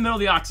stand in the middle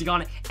of the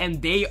octagon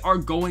and they are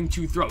going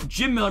to throw.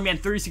 Jim Miller, man,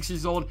 36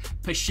 years old.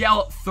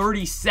 Pichel,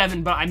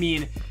 37. But I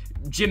mean,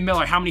 Jim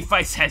Miller, how many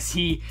fights has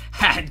he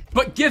had?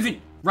 But given,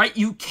 right,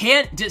 you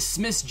can't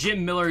dismiss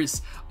Jim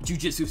Miller's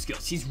jiu-jitsu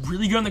skills. He's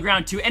really good on the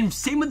ground too, and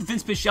same with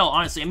Vince Pichel,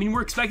 honestly. I mean,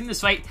 we're expecting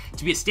this fight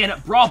to be a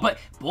stand-up brawl, but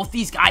both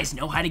these guys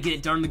know how to get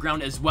it done on the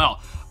ground as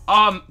well.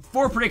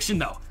 For prediction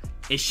though,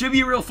 it should be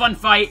a real fun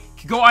fight.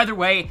 Could go either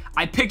way.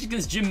 I picked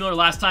against Jim Miller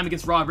last time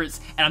against Roberts,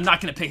 and I'm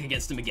not going to pick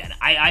against him again.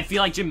 I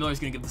feel like Jim Miller's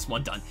going to get this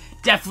one done.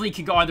 Definitely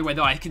could go either way,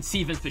 though. I could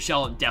see Vince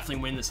Pichel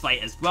definitely win this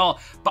fight as well.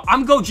 But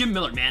I'm going Jim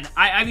Miller, man.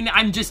 I mean,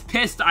 I'm just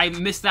pissed I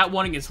missed that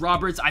one against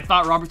Roberts. I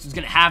thought Roberts was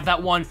going to have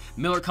that one.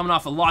 Miller coming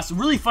off a loss.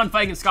 Really fun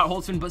fight against Scott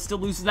Holtzman, but still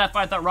loses that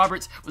fight. I thought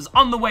Roberts was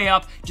on the way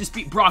up. Just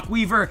beat Brock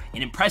Weaver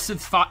in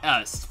impressive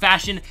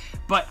fashion.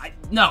 But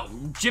no,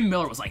 Jim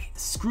Miller was like,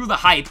 screw the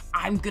hype.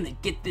 I'm going to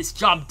get this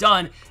job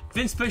done.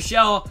 Vince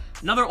Pichel,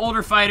 another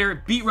older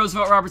fighter, beat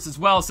Roosevelt Roberts as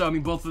well. So, I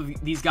mean, both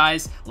of these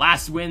guys,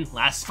 last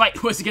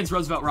fight was against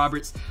Roosevelt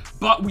Roberts.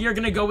 But we are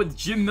going to go with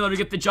Jim Miller to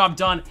get the job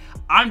done.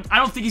 I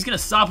don't think he's going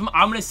to stop him.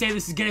 I'm going to say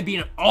this is going to be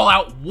an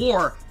all-out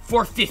war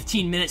for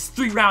 15 minutes,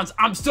 3 rounds.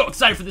 I'm so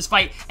excited for this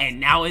fight. And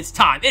now it's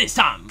time. It is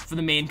time for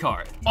the main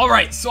card. All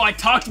right, so I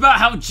talked about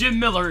how Jim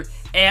Miller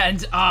and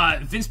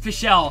Vince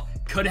Pichel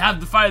could have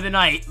the fight of the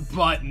night,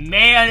 but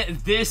man,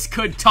 this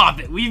could top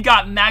it. We've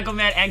got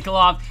Magomed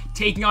Ankalaev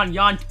taking on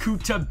Jan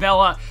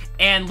Cutelaba,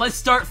 and let's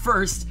start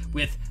first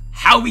with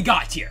how we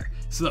got here.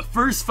 So the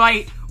first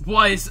fight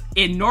was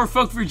in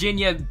Norfolk,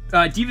 Virginia.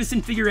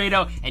 Davison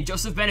Figueiredo and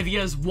Joseph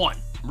Benavidez won,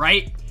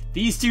 right?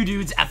 These two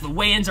dudes at the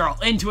weigh-ins are all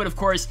into it, of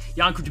course.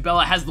 Jan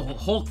Cutelaba has the whole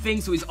Hulk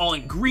thing, so he's all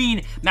in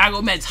green.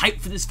 Magomed's hyped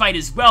for this fight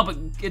as well, but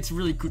it's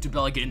really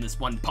Cutelaba getting this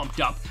one pumped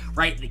up,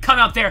 right? They come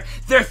out there,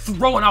 they're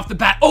throwing off the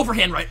bat,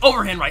 overhand right,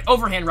 overhand right,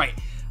 overhand right.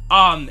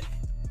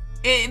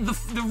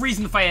 The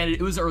reason the fight ended,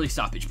 it was early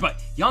stoppage,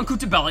 but Jan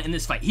Cutelaba in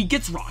this fight, he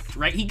gets rocked,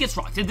 right? He gets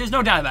rocked. There's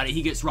no doubt about it,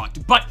 he gets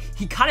rocked, but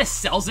he kind of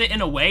sells it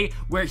in a way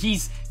where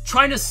he's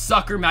trying to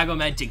sucker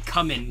Magomed to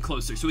come in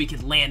closer so he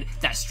can land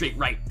that straight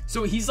right.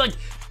 So he's like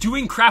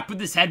doing crap with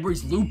his head where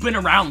he's looping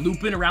around,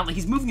 like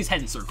he's moving his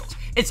head in circles.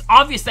 It's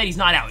obvious that he's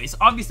not out. It's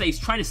obvious that he's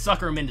trying to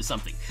sucker him into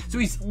something. So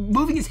he's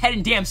moving his head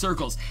in damn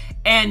circles.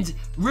 And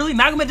really,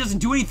 Magomed doesn't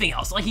do anything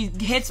else. Like, he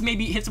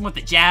maybe hits him with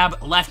the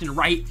jab, left and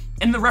right,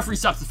 and the referee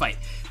stops the fight.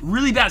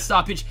 Really bad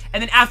stoppage.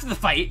 And then after the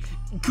fight,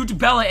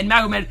 Cutelaba and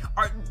Magomed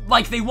are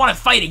like, they want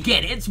to fight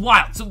again. It's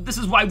wild. So this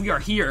is why we are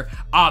here,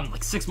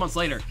 like 6 months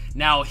later,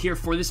 now here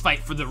for this fight,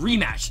 for the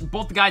rematch.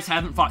 Both the guys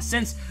haven't fought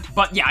since,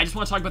 but yeah, I just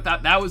want to talk about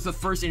that. That was the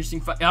first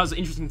interesting fight. That was an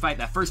interesting fight.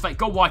 That first fight,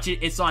 go watch it.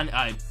 It's on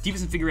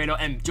Divas and Figueiredo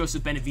and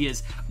Joseph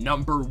Benavides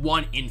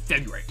 #1 in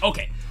February.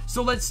 Okay,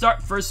 so let's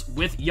start first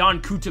with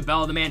Jan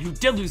Cutelaba, the man who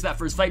did lose that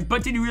first fight,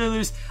 but did he really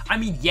lose? I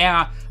mean,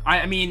 yeah.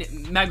 I mean,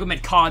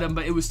 Magomed caught him,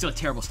 but it was still a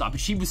terrible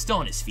stoppage. He was still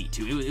on his feet,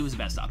 too. It was a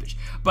bad stoppage.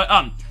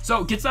 But,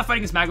 so, gets that fight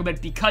against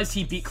Magomed because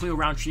he beat Cleo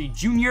Roundtree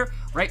Jr.,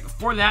 right?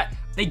 Before that,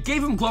 they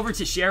gave him Glover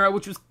Teixeira,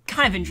 which was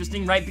kind of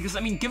interesting, right? Because,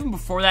 I mean, given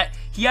before that,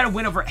 he had a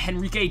win over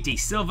Henrique de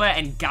Silva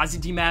and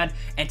Gazidimad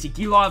and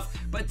Tagilov.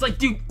 But it's like,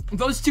 dude,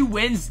 those two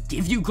wins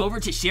give you Glover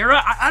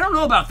Teixeira? I don't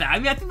know about that. I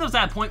mean, I think there was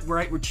at a point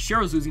where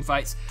Teixeira was losing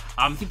fights.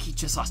 I think he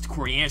just lost to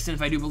Corey Anderson,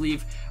 if I do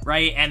believe,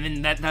 right? And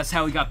then that's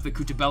how he got the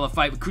Cutelaba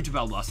fight. But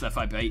Cutelaba lost that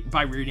fight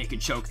by rear naked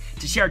choke.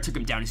 Teixeira took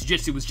him down. His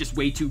jiu-jitsu was just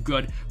way too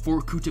good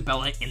for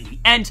Cutelaba in the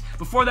end.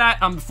 Before that,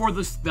 before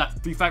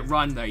that 3-fight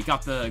run that he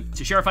got the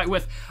Teixeira fight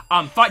with,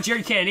 fought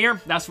Jerry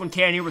Cannonier. That's when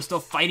Cannonier was still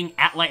fighting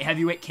at light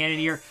heavyweight.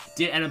 Cannonier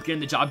did end up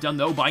getting the job done,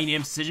 though, by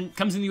unanimous decision.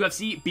 Comes in the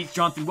UFC, beats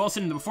Jonathan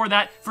Wilson. And before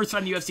that, first fight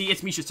in the UFC,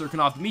 it's Misha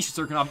Cirkunov. Misha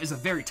Cirkunov is a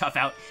very tough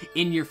out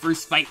in your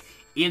first fight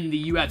in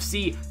the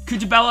UFC.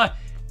 Cutelaba,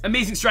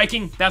 amazing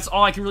striking. That's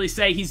all I can really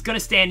say. He's going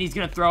to stand. He's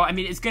going to throw. I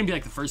mean, it's going to be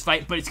like the first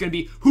fight, but it's going to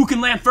be who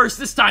can land first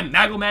this time,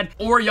 Magomed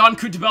or Jan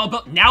Cutelaba.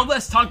 But now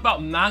let's talk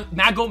about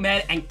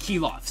Magomed and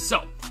Kilov.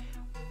 So,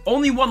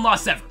 only one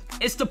loss ever.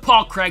 It's to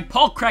Paul Craig.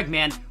 Paul Craig,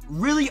 man,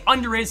 really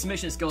underrated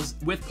submission skills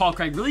with Paul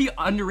Craig. Really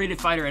underrated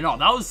fighter and all.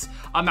 That was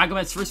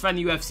Magomed's first fight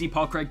in the UFC.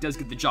 Paul Craig does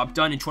get the job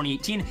done in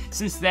 2018.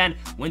 Since then,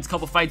 wins a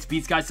couple fights,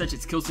 beats guys such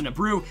as Kilson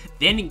Abreu.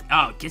 Then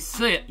gets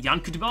the Jan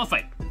Cutelaba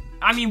fight.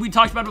 I mean, we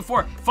talked about it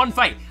before. Fun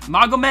fight.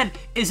 Magomed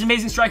is an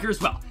amazing striker as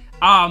well.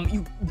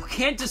 You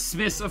can't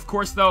dismiss, of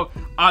course, though.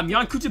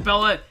 Jan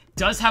Cutelaba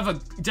does have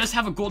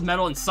a gold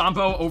medal in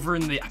Sambo over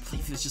in the, I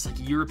believe it was just like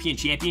a European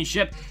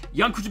Championship.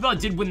 Jan Cutelaba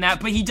did win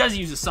that, but he doesn't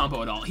use a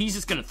Sambo at all. He's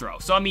just gonna throw.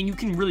 So I mean, you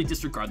can really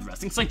disregard the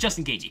wrestling. It's like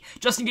Justin Gaethje.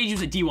 Justin Gaethje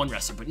was a D1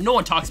 wrestler, but no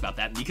one talks about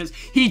that because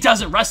he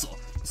doesn't wrestle.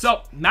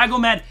 So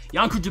Magomed,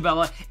 Jan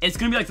Cutelaba, it's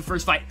gonna be like the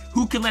first fight.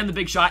 Who can land the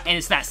big shot? And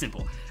it's that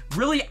simple.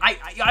 Really,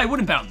 I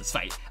wouldn't bet on this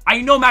fight.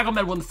 I know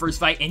Magomed won the first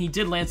fight, and he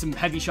did land some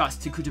heavy shots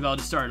to Cutelaba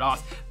to start it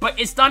off, but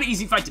it's not an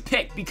easy fight to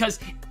pick because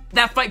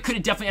that fight could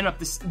have definitely ended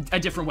up a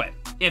different way.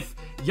 If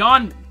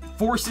Jan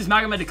forces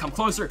Magomed to come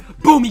closer,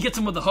 boom, he gets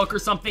him with a hook or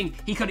something,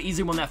 he could have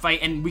easily won that fight,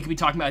 and we could be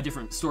talking about a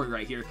different story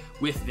right here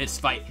with this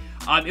fight.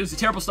 It was a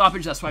terrible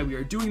stoppage, that's why we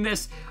are doing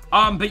this.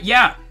 But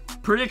yeah,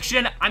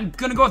 prediction, I'm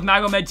gonna go with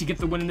Magomed to get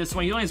the win in this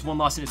one. He only has one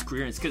loss in his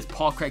career, and it's because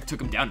Paul Craig took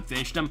him down and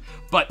finished him.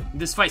 But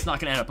this fight's not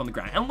gonna end up on the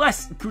ground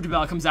unless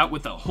Cutelaba comes out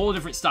with a whole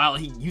different style.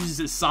 He uses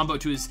his Sambo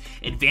to his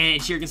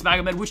advantage here against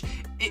Magomed, which,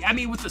 I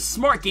mean, with a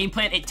smart game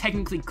plan, it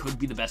technically could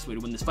be the best way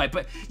to win this fight.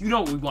 But you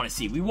know what we want to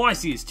see? We want to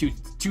see these two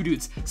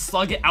dudes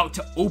slug it out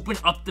to open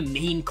up the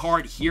main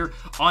card here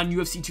on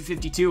UFC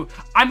 252.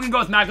 I'm gonna go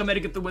with Magomed to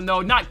get the win,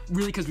 though. Not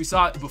really because we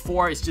saw it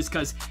before. It's just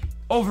because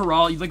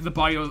overall, you look at the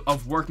body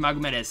of work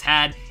Magomed has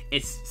had,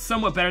 it's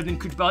somewhat better than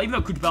Cutelaba, even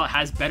though Cutelaba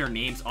has better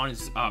names on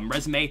his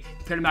resume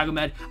compared to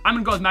Magomed. I'm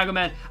going to go with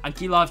Magomed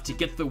Ankalaev to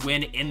get the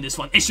win in this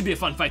one. It should be a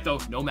fun fight, though,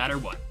 no matter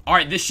what. All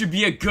right, this should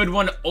be a good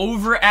one.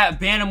 Over at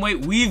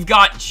Bantamweight, we've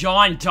got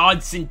John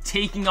Dodson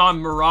taking on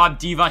Merab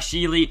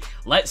Dvalishvili.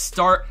 Let's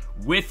start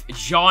with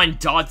John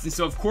Dodson.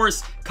 So, of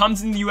course,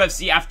 comes in the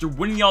UFC after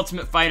winning the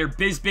Ultimate Fighter.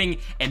 Bisping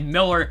and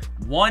Miller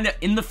won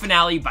in the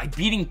finale by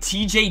beating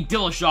TJ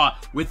Dillashaw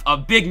with a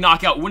big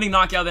knockout, winning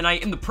knockout of the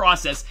night in the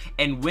process,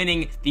 and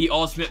winning the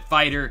Ultimate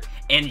Fighter.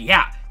 And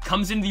yeah,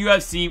 comes into the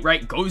UFC,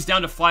 right, goes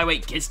down to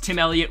flyweight, gets Tim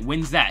Elliott,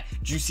 wins that.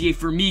 Jussier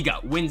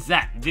Formiga wins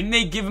that. Then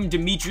they give him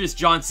Demetrius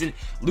Johnson,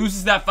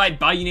 loses that fight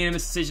by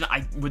unanimous decision.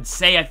 I would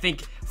say, I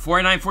think,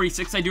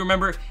 49-46, I do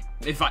remember.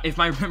 if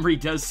my memory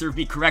does serve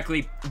me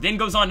correctly. Then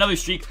goes on another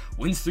streak,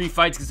 wins 3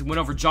 fights, gets a win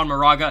over John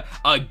Moraga.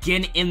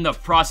 Again, in the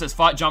process,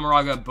 fought John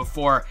Moraga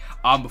before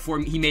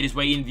he made his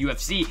way into the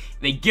UFC.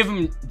 They give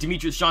him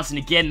Demetrius Johnson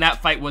again.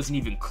 That fight wasn't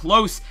even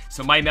close,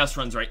 so Mighty Mouse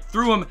runs right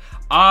through him.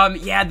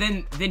 Yeah,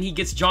 then he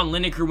gets John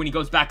Lineker when he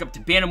goes back up to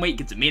bantamweight,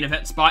 gets a main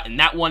event spot in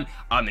that one.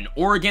 In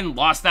Oregon,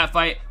 lost that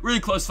fight. Really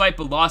close fight,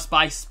 but lost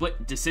by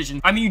split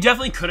decision. I mean, you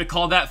definitely could have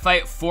called that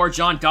fight for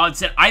John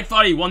Dodson. I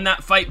thought he won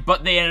that fight,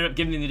 but they ended up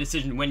giving the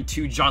decision win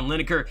to John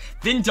Lineker.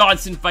 Then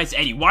Dodson fights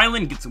Eddie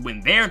Wineland, gets a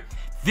win there.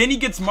 Then he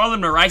gets Marlon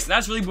Moraes, and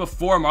that's really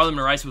before Marlon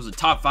Moraes was a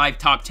top 5,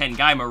 top 10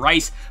 guy.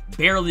 Moraes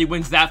barely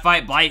wins that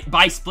fight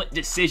by split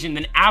decision.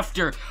 Then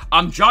after,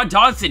 John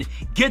Dodson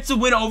gets a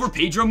win over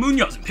Pedro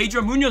Munoz. And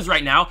Pedro Munoz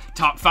right now,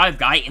 top 5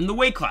 guy in the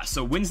weight class.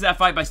 So wins that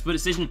fight by split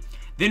decision.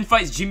 Then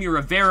fights Jimmy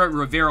Rivera.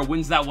 Rivera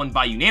wins that one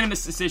by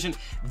unanimous decision.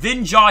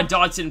 Then John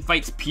Dodson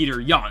fights Peter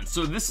Yan.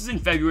 So this is in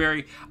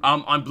February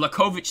on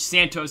Blachowicz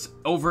Santos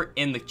over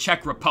in the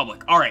Czech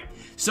Republic. All right.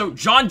 So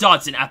John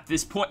Dodson at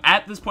this point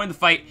of the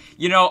fight,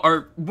 you know,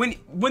 or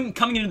when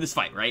coming into this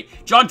fight, right?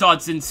 John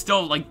Dodson's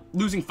still like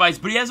losing fights,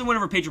 but he hasn't won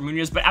over Pedro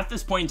Munoz. But at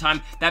this point in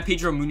time, that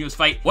Pedro Munoz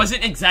fight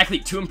wasn't exactly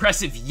too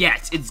impressive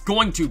yet. It's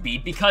going to be,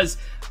 because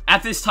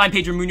at this time,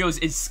 Pedro Munoz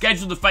is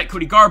scheduled to fight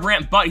Cody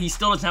Garbrandt, but he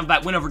still doesn't have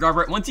that win over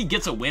Garbrandt. Once he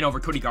gets a win over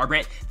Cody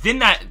Garbrandt, then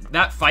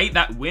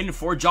that win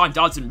for John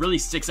Dodson really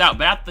sticks out.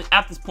 But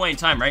at this point in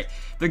time, right,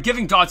 they're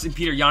giving Dodson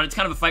Peter Yan. It's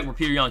kind of a fight where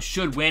Peter Yan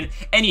should win,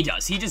 and he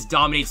does. He just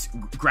dominates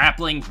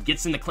grappling,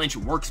 gets in the clinch,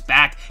 works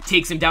back,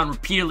 takes him down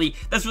repeatedly.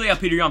 That's really how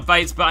Peter Yan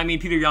fights, but I mean,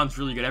 Peter Yan's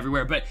really good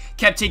everywhere, but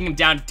kept taking him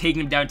down,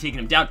 taking him down, taking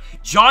him down.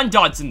 John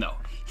Dodson, though,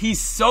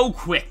 he's so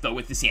quick, though,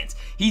 with his hands.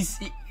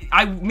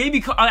 I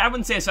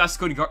wouldn't say as fast as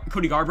Cody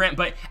Garbrandt,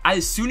 but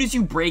as soon as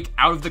you break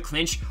out of the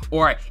clinch,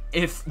 or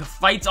if the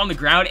fight's on the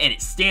ground and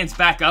it stands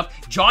back up,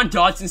 John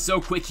Dodson's so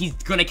quick, he's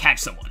gonna catch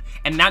someone.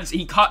 And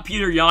he caught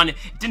Peter Yan,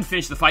 didn't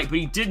finish the fight, but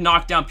he did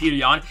knock down Peter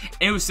Yan,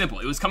 and it was simple.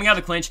 It was coming out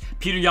of the clinch,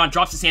 Peter Yan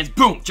drops his hands,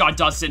 boom, John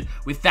Dodson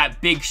with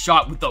that big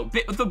shot with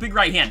the big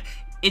right hand.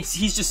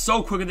 He's just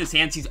so quick with his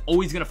hands, he's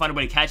always gonna find a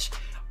way to catch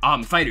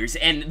fighters,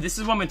 and this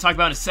is what I'm going to talk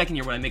about in a second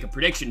here when I make a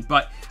prediction,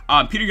 but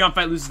Peter Yan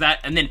fight loses that,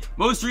 and then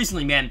most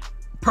recently, man,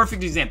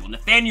 perfect example,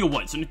 Nathaniel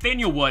Wood. So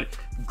Nathaniel Wood,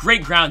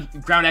 great ground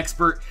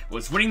expert,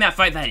 was winning that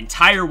fight that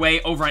entire way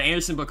over on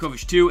Anderson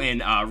Blachowicz 2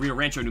 in Rio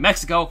Rancho, New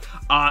Mexico.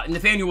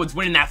 Nathaniel Wood's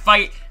winning that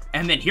fight,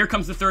 and then here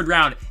comes the third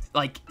round,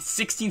 like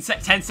 10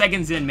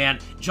 seconds in, man,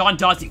 John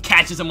Dodson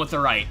catches him with the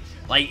right.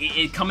 Like,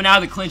 coming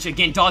out of the clinch,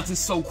 again, Dodson's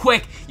so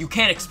quick, you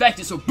can't expect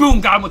it, so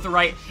boom, got him with the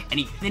right, and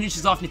he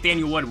finishes off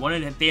Nathaniel Wood, one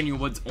of Nathaniel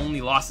Wood's only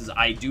losses,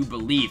 I do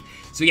believe.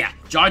 So yeah,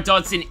 John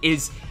Dodson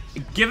is,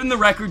 given the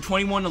record,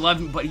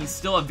 21-11, but he's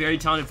still a very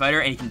talented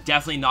fighter, and he can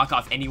definitely knock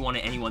off anyone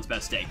at anyone's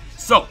best day.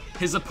 So,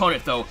 his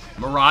opponent, though,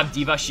 Merab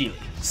Dvalishvili.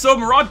 So,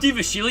 Merab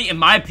Dvalishvili, in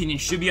my opinion,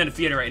 should be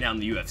undefeated right now in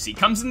the UFC.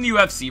 Comes in the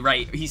UFC,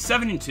 right, he's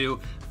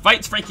 7-2,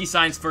 fights Frankie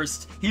Saenz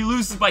first, he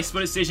loses by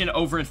split decision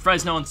over in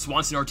Fresno and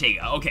Swanson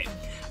Ortega. Okay.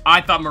 I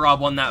thought Merab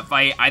won that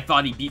fight. I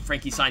thought he beat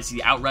Frankie Saenz.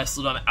 He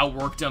out-wrestled him,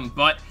 outworked him,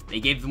 but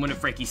they gave the win to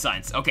Frankie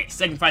Saenz. Okay,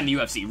 second fight in the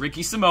UFC.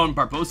 Ricky Simón,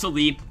 Barbosa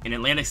Lee in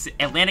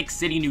Atlantic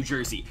City, New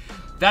Jersey.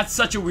 That's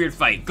such a weird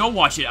fight. Go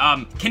watch it.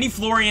 Kenny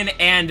Florian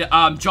and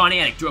John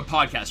Anik do a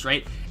podcast,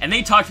 right? And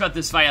they talked about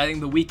this fight, I think,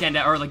 the weekend,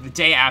 or like the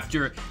day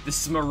after the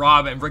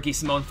Merab and Ricky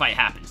Simón fight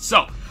happened.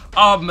 So,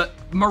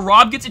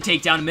 Merab gets a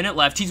takedown, a minute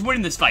left. He's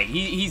winning this fight.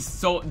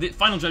 So the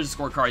final judge's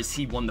scorecard is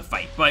he won the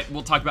fight, but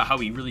we'll talk about how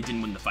he really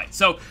didn't win the fight.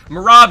 So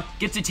Merab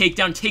gets a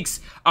takedown, takes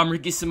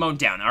Ricky Simón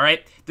down. All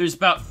right, there's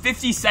about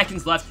 50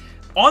 seconds left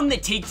on the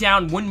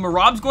takedown. When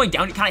Merab's going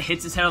down, he kind of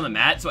hits his head on the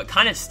mat, so it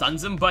kind of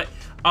stuns him. But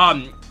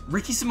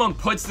Ricky Simón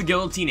puts the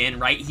guillotine in,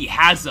 right? He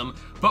has him,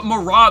 but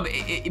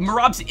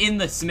Merab's in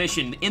the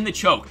submission, in the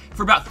choke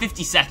for about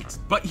 50 seconds,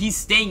 but he's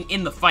staying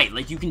in the fight.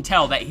 Like, you can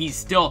tell that he's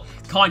still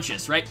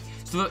conscious, right?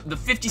 So the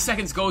 50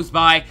 seconds goes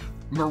by,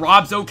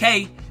 Merab's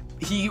okay.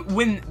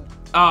 When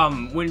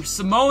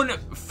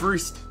Simón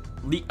first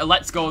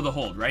lets go of the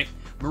hold, right?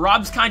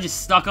 Merab's kind of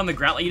just stuck on the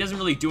ground, like he doesn't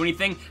really do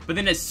anything, but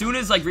then as soon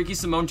as like Ricky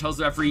Simón tells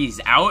the referee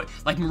he's out,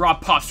 like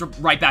Merab pops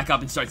right back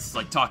up and starts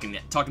like talking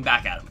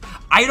back at him.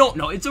 I don't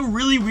know, it's a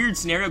really weird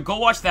scenario. Go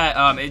watch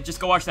that, just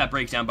go watch that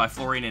breakdown by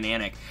Florian and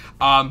Anik.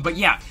 But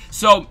yeah,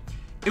 so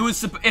it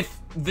was, if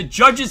the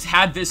judges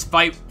had this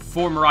fight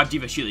for Merab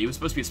Dvalishvili, it was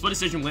supposed to be a split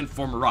decision win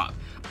for Merab.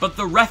 But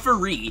the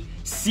referee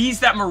sees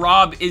that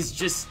Merab is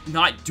just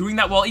not doing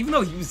that well, even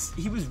though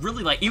he was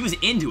really like, he was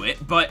into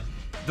it, but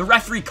the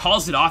referee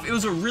calls it off. It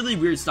was a really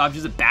weird stoppage. It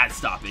was a bad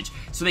stoppage.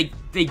 So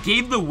they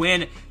gave the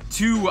win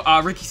to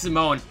Ricky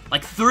Simón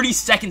like 30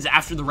 seconds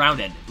after the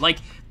round ended. Like,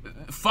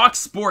 Fox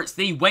Sports,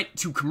 they went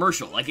to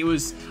commercial. Like, it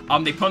was,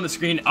 they put on the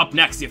screen, up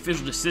next, the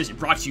official decision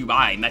brought to you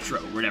by Metro,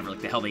 or whatever,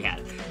 like the hell they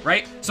had,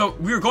 right? So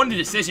we were going to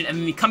decision, and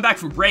then we come back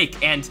from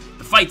break, and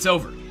the fight's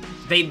over.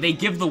 they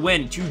give the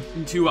win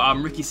to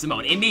Ricky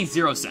Simone. It made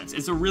zero sense.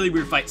 It's a really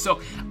weird fight.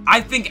 So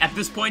I think at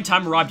this point in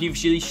time, Merab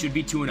Dvalishvili should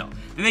be 2-0.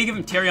 Then they give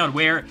him Terrion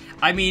Ware.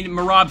 I mean,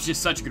 Merab's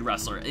just such a good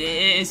wrestler.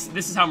 This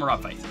is how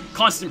Merab fights.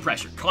 Constant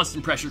pressure,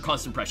 constant pressure,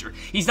 constant pressure.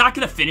 He's not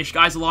going to finish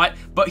guys a lot,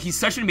 but he's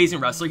such an amazing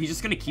wrestler. He's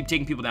just going to keep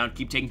taking people down,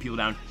 keep taking people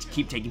down,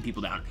 keep taking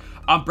people down.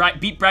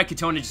 Beat Brad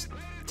Katona, just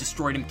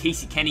destroyed him.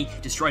 Casey Kenny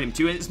destroyed him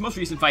too. In his most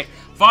recent fight,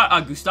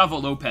 fought Gustavo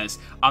Lopez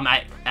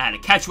at a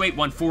catchweight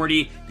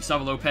 140.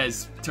 Gustavo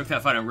Lopez took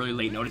that fight on really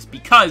late notice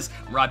because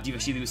Merab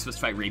Dvalishvili was supposed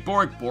to fight Ray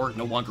Borg. Borg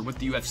no longer with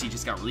the UFC,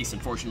 just got released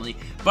unfortunately.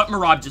 But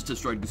Merab just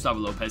destroyed Gustavo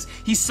Lopez.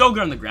 He's so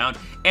good on the ground,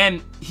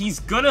 and he's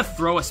gonna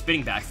throw a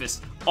spinning back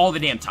fist all the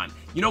damn time.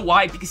 You know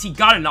why? Because he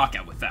got a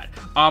knockout with that.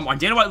 On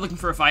Dana White Looking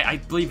for a Fight, I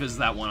believe it was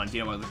that one on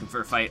Dana White Looking for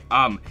a Fight.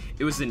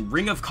 It was in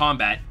Ring of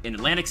Combat in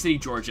Atlantic City,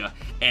 Georgia,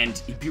 and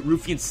he beat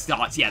Rufian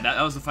Stotts. Yeah,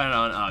 that was the fight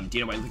on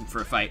Dana White Looking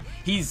for a Fight.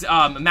 He's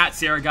a Matt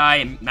Serra guy,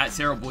 and Matt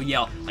Serra will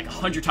yell like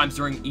 100 times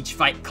during each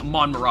fight, "Come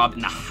on, Merab," in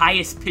the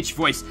highest pitch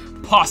voice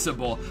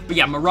possible. But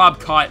yeah, Merab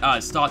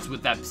caught Stotts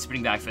with that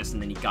spinning back fist,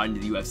 and then he got into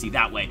the UFC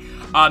that way.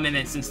 And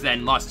then since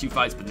then, lost 2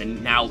 fights, but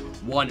then now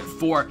won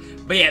 4.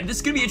 But yeah, this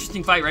is gonna be an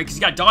interesting fight, right? Because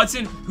you got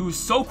Dodson,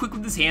 who's so quick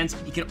with his hands.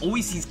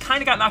 He's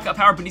kind of got knockout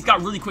power, but he's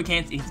got really quick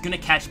hands, and he's gonna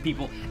catch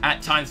people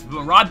at times. But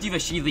Merab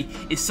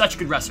Dvalishvili is such a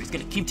good wrestler. He's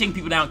gonna keep taking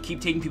people down, keep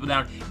taking people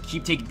down,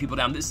 keep taking people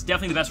down. This is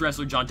definitely the best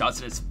wrestler John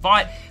Dodson has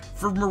fought.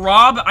 For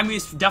Merab, I mean,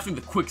 it's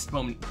definitely the quickest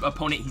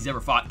opponent he's ever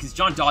fought, because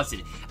John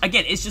Dodson,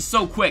 again, it's just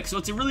so quick. So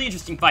it's a really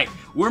interesting fight.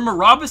 Where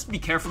Merab has to be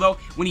careful, though,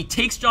 when he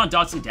takes John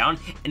Dodson down,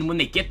 and when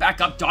they get back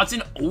up,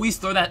 Dodson always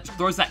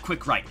throws that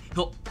quick right.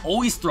 He'll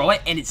always throw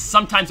it, and it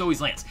sometimes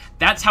always lands.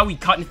 That's how he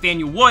caught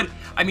Nathaniel Wood.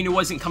 I mean, it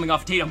wasn't coming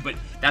off Tatum, but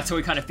that's how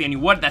he caught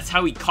Nathaniel Wood. That's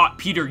how he caught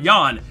Peter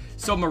Yan.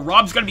 So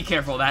Merab's got to be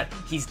careful of that.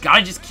 He's got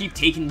to just keep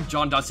taking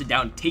John Dodson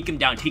down, take him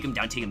down, take him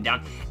down, take him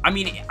down. I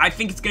mean, I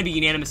think it's going to be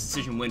a unanimous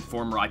decision win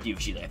for Merab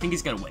Dvalishvili. I think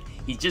he's going to win.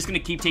 He's just going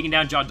to keep taking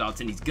down John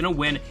Dodson. He's going to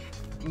win.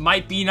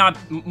 Might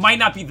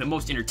not be the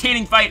most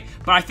entertaining fight,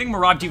 but I think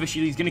Merab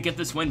Dvalishvili is going to get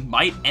this win.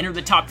 Might enter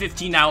the top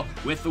 15 now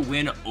with the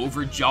win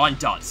over John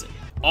Dodson.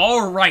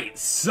 Alright,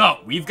 so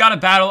we've got a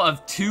battle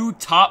of 2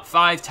 top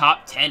 5,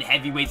 top 10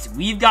 heavyweights.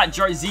 We've got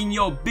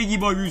Jairzinho, Biggie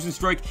Boy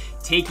Rozenstruik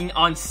taking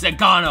on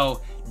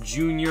Cigano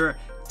Junior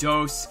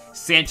Dos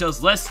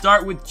Santos. Let's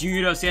start with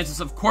Junior Dos Santos,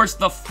 of course,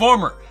 the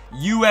former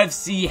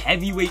UFC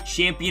heavyweight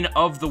champion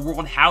of the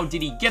world. How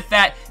did he get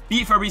that?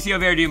 Beat Fabricio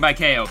Verdun by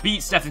KO.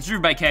 Beat Stefan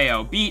Struve by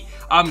KO. Beat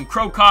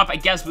Crow Cop, I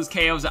guess was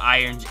KO. It was an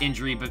eye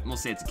injury, but we'll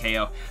say it's a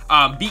KO.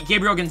 Beat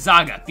Gabriel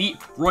Gonzaga. Beat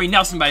Roy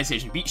Nelson by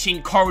decision. Beat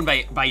Shane Carwin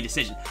by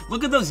decision.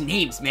 Look at those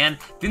names, man.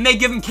 Then they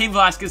give him Cain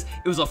Velasquez.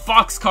 It was a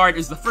Fox card. It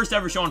was the first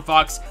ever show on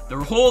Fox. The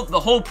whole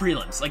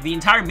prelims, like the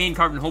entire main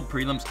card and the whole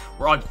prelims,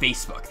 were on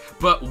Facebook.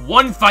 But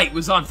one fight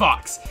was on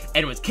Fox,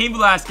 and it was Cain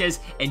Velasquez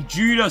and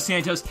Junior Dos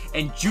Santos,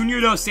 and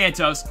Junior Dos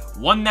Santos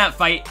won that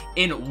fight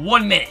in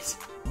 1 minute.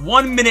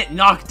 1 minute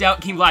knocked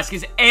out Cain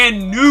Velasquez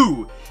and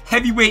new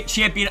heavyweight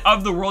champion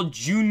of the world,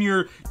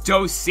 Junior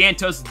Dos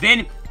Santos.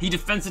 Then he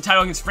defends the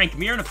title against Frank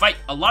Mir in a fight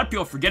a lot of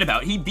people forget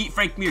about. He beat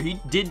Frank Mir. He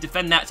did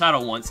defend that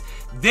title once.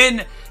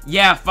 Then,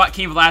 yeah, fought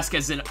Cain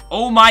Velasquez, and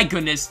oh my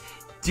goodness,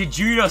 did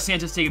Junior Dos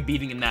Santos take a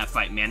beating in that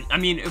fight, man. I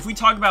mean, if we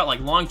talk about like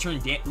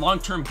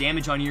long-term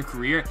damage on your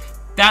career,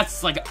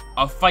 that's like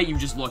a fight you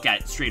just look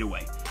at straight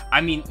away. I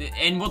mean,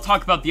 and we'll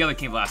talk about the other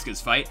Cain Velasquez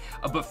fight.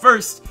 But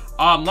first,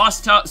 he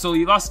lost the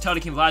title to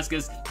Cain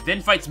Velasquez,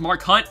 then fights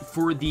Mark Hunt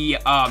for the,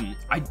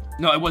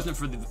 no, it wasn't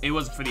for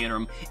the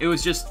interim. It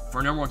was just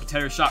for number 1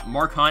 contender shot,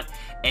 Mark Hunt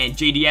and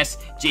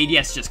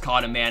JDS just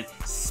caught him, man.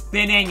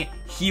 Spinning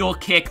heel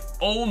kick.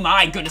 Oh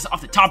my goodness, off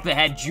the top of the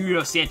head, Junior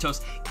Dos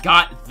Santos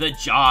got the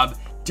job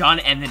done,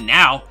 and then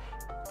now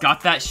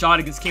got that shot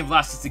against Cain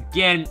Velasquez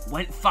again.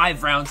 Went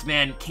 5 rounds,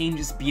 man. Cain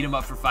just beat him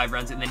up for 5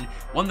 rounds and then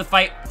won the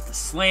fight with a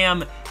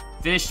slam.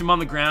 Finished him on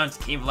the ground.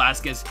 Cain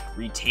Velasquez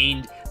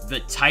retained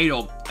the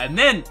title. And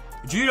then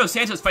Junior Dos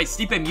Santos fights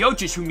Stipe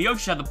Miocic, who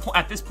Miocic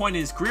at this point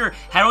in his career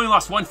had only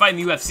lost 1 fight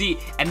in the UFC,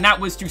 and that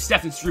was to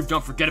Stefan Struve.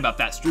 Don't forget about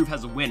that. Struve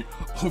has a win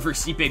over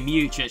Stipe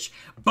Miocic.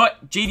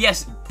 But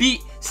JDS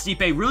beat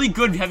Stipe. Really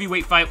good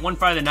heavyweight fight. 1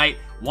 fight of the night.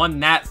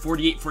 Won that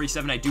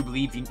 48-47, I do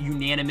believe,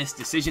 unanimous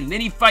decision. Then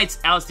he fights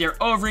Alistair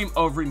Overeem.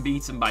 Overeem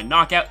beats him by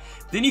knockout.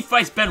 Then he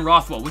fights Ben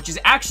Rothwell, which is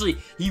actually,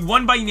 he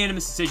won by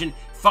unanimous decision.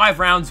 5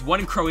 rounds, 1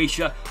 in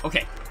Croatia.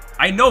 Okay,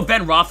 I know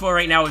Ben Rothwell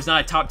right now is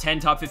not a top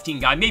 10, top 15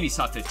 guy. Maybe he's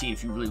top 15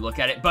 if you really look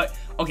at it. But,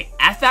 okay,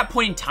 at that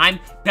point in time,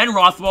 Ben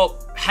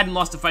Rothwell hadn't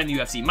lost a fight in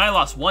the UFC. Might have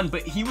lost 1,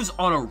 but he was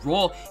on a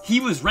roll. He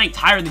was ranked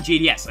higher than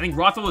JDS. I think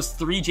Rothwell was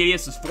 3,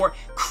 JDS was 4.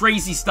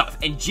 Crazy stuff.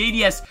 And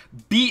JDS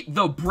beat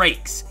the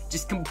brakes.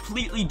 Just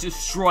completely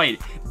destroyed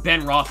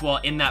Ben Rothwell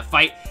in that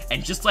fight.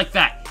 And just like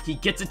that, he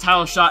gets a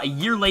title shot a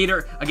year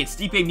later against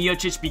Stipe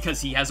Miocic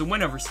because he has a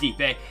win over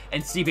Stipe.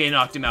 And Stipe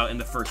knocked him out in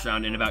the first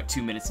round in about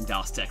 2 minutes in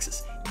Dallas,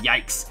 Texas.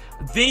 Yikes.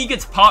 Then he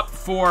gets popped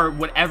for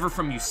whatever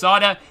from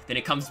USADA. Then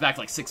it comes back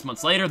like 6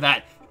 months later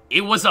that it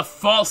was a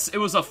false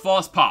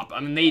pop. I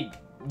mean,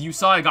 you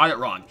saw I got it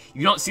wrong.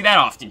 You don't see that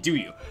often, do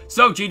you?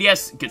 So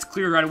JDS gets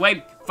cleared right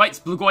away, fights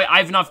Blagoy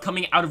Ivanov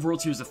coming out of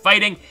World Series of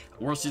Fighting.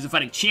 World Series of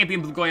Fighting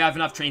champion Blagoy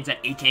Ivanov trains at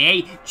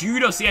AKA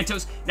Judo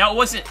Santos. Now, it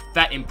wasn't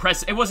that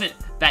impressive. It wasn't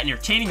that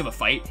entertaining of a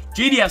fight.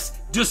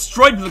 JDS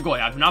destroyed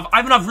Blagoy Ivanov.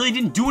 Ivanov really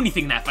didn't do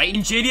anything in that fight,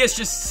 and JDS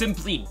just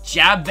simply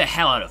jabbed the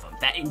hell out of him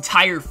that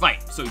entire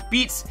fight. So he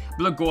beats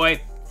Blagoy,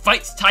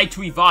 fights Tai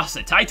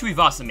Tuivasa. Tai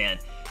Tuivasa, man.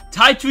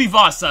 Tai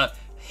Tuivasa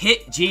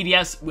hit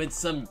JDS with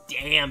some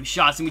damn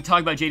shots. And we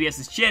talk about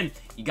JDS's chin.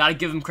 You gotta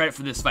give him credit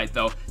for this fight,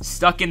 though.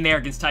 Stuck in there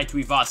against Tai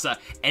Tuivasa.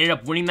 Ended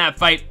up winning that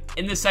fight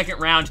in the second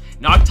round.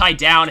 Knocked Tai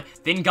down.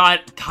 Then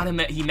got him.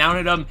 He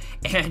mounted him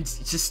and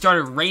just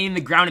started raining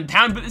the ground and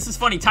pound. But this is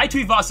funny. Tai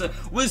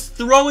Tuivasa was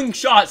throwing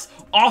shots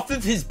off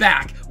of his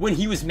back when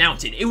he was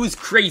mounted. It was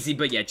crazy.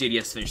 But yeah,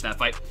 JDS finished that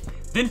fight.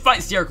 Then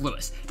fights Derek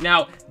Lewis.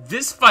 Now,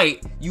 this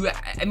fight,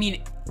 I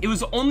mean, it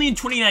was only in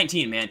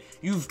 2019, man.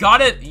 You've got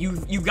to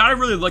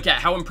really look at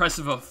how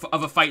impressive of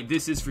a fight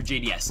this is for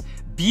JDS.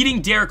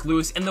 Beating Derek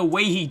Lewis and the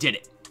way he did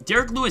it.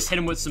 Derek Lewis hit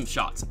him with some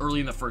shots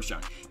early in the first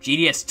round.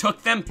 JDS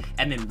took them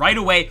and then right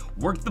away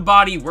worked the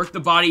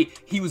body.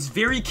 He was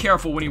very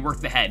careful when he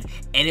worked the head,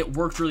 and it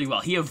worked really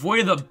well. He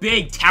avoided the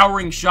big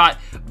towering shot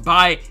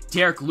by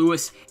Derek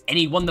Lewis, and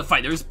he won the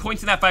fight. There was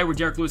points in that fight where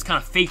Derek Lewis kind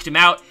of faked him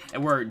out,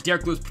 and where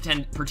Derek Lewis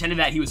pretended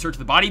that he was hurt to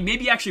the body.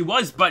 Maybe he actually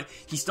was, but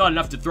he still had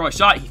enough to throw a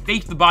shot. He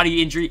faked the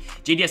body injury.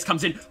 JDS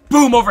comes in,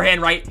 boom,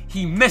 overhand right.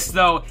 He missed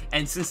though,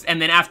 and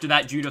then after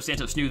that, Judo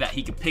Santos knew that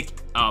he could pick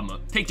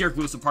Derek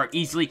Lewis apart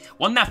easily.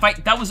 Won that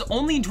fight. That was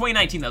only in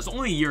 2019. That was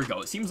only a year ago.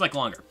 It seems like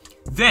longer.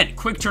 Then,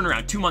 quick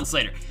turnaround, 2 months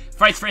later.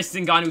 Fights Francis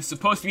Ngannou,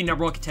 supposed to be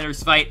 #1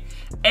 contenders fight.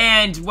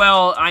 And,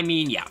 well, I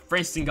mean, yeah,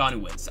 Francis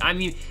Ngannou wins. I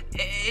mean,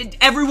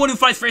 everyone who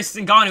fights Francis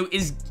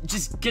Ngannou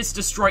just gets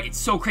destroyed. It's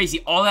so crazy.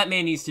 All that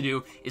man needs to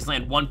do is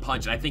land one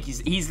punch, and I think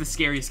he's the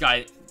scariest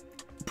guy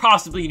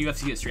possibly in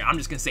UFC history. I'm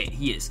just gonna say it.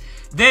 He is.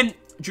 Then,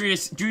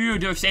 Julio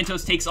Dos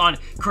Santos takes on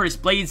Curtis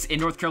Blades in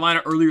North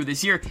Carolina earlier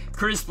this year.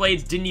 Curtis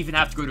Blades didn't even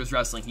have to go to his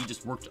wrestling. He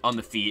just worked on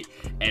the feet.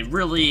 And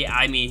really,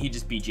 I mean, he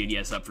just beat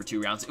JDS up for 2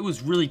 rounds. It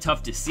was really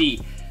tough to see.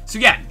 So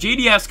yeah,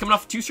 JDS, coming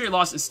off 2 straight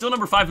losses, still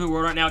 #5 in the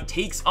world right now,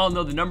 takes on,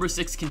 though, the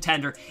 #6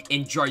 contender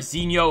in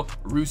Jairzinho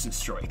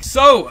Rozenstruik.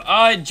 So,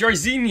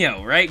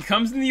 Jairzinho, right,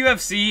 comes in the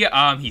UFC.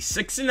 He's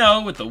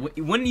 6-0 with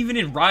he wasn't even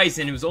in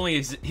Rizin. It was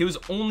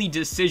only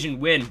decision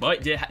win,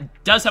 but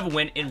does have a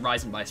win in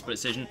Rizin by split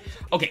decision.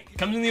 Okay,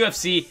 comes in the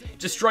UFC,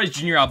 destroys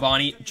Junior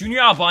Albani.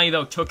 Junior Albani,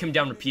 though, took him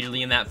down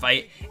repeatedly in that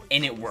fight,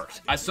 and it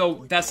worked.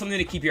 So that's something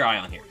to keep your eye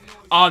on here.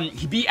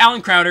 He beat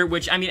Alan Crowder,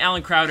 which, I mean,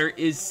 Alan Crowder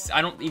is,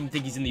 I don't even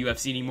think he's in the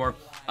UFC anymore.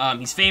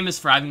 He's famous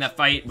for having that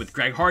fight with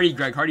Greg Hardy,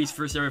 Greg Hardy's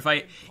first ever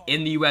fight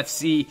in the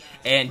UFC,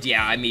 and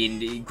yeah, I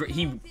mean,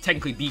 he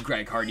technically beat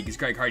Greg Hardy because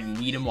Greg Hardy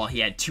kneed him while he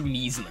had 2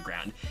 knees in the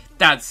ground.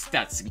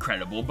 That's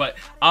incredible, but,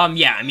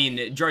 yeah, I mean,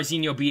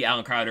 Jairzinho beat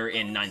Alan Crowder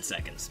in 9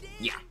 seconds.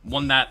 Yeah,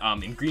 won that,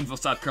 in Greenville,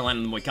 South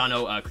Carolina, in the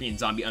Moicano, Korean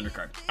Zombie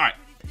undercard. Alright.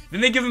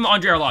 Then they give him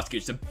Andrei Arlovski.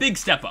 It's a big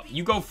step up.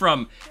 You go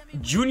from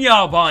Junior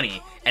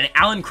Albani and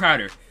Alan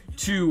Crowder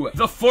to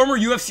the former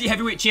UFC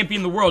heavyweight champion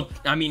in the world.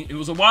 I mean, it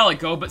was a while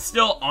ago, but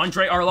still,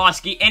 Andrei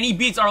Arlovski, and he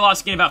beats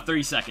Arlovski in about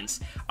 30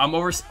 seconds.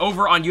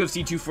 Over on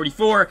UFC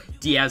 244,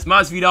 Diaz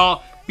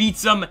Masvidal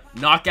beats him,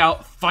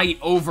 knockout, fight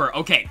over.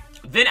 Okay,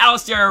 then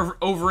Alistair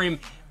Overeem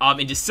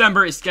in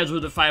December is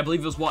scheduled to fight, I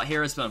believe it was Walt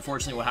Harris, but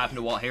unfortunately what happened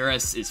to Walt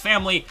Harris, his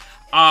family,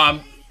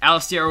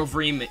 Alistair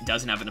Overeem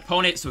doesn't have an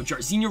opponent, so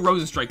Jairzinho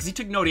Rozenstruik, because he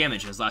took no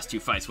damage in his last 2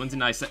 fights, wins in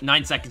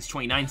 9 seconds,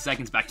 29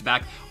 seconds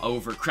back-to-back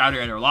over Crowder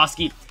and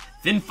Arlovski.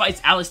 Then fights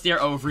Alistair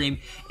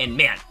Overeem, and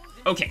man,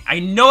 okay, I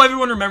know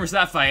everyone remembers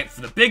that fight for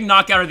the big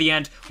knockout at the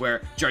end,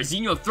 where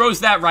Jairzinho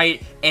throws that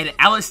right, and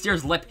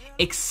Alistair's lip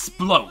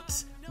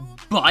explodes.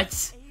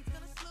 But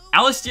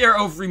Alistair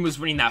Overeem was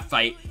winning that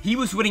fight. He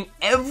was winning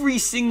every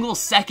single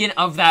second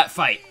of that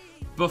fight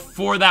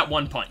before that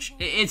one punch.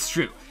 It's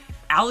true.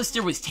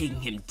 Alistair was taking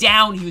him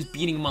down, he was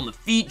beating him on the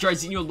feet,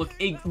 Jairzinho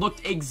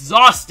looked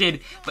exhausted,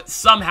 but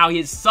somehow he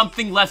has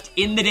something left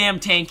in the damn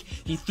tank.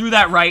 He threw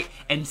that right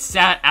and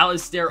sat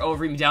Alistair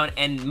Overeem down,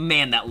 and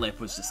man, that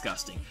lip was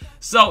disgusting.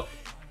 So,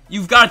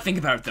 you've got to think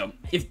about it though.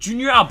 If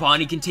Junior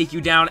Albani can take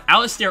you down,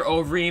 Alistair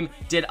Overeem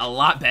did a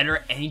lot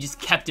better, and he just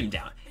kept him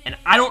down. And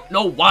I don't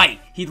know why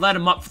he let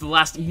him up for the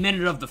last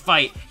minute of the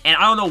fight, and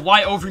I don't know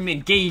why Overeem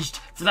engaged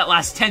for that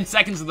last 10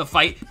 seconds of the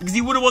fight, because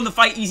he would have won the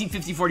fight easy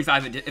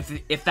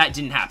 50-45 if that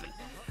didn't happen.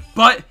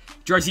 But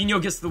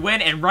Jairzinho gets the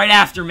win, and right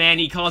after, man,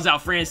 he calls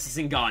out Francis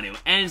Ngannou.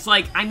 And it's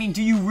like, I mean,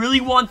 do you really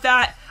want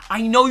that?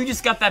 I know you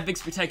just got that big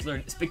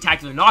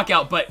spectacular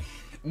knockout, but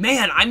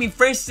man, I mean,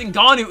 Francis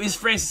Ngannou is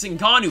Francis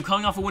Ngannou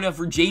coming off a win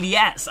over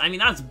JDS. I mean,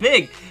 that's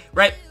big,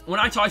 right? When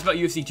I talked about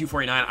UFC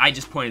 249, I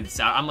just pointed this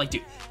out. I'm like,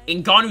 dude,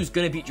 Ngannou's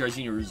gonna beat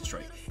Jairzinho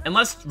Rozenstruik.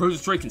 Unless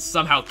Rozenstruik can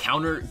somehow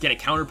get a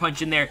counter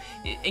punch in there,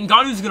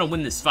 Ngannou's gonna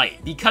win this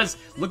fight. Because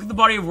look at the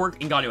body of work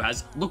Ngannou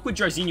has. Look what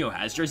Jairzinho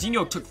has.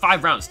 Jairzinho took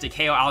 5 rounds to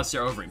KO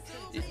Alistair Overeem.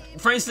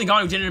 Francis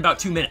Ngannou did it in about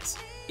 2 minutes.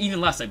 Even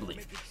less, I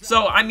believe.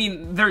 So, I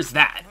mean, there's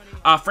that.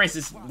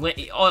 Francis,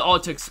 all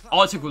it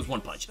took was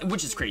one punch,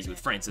 which is crazy with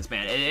Francis,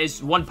 man.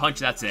 It's one punch,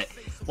 that's it.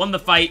 Won the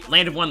fight,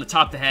 landed one on the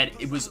top of the head.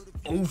 It was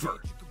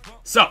over.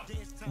 So,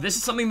 this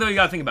is something, though, you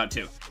gotta think about,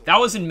 too. That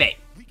was in May.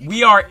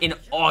 We are in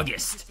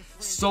August.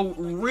 So,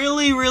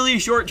 really, really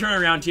short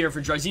turnaround here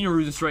for Jairzinho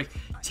Rozenstruik,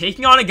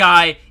 taking on a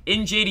guy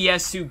in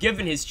JDS who,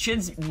 given his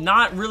chin's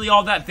not really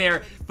all that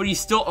there, but he's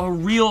still a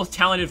real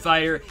talented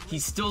fighter.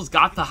 He's still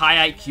got the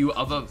high IQ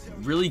of a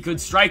really good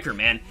striker,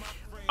 man.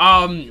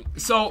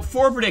 So,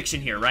 for a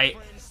prediction here, right?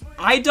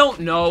 I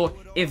don't know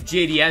if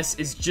JDS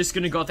is just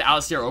going to go with the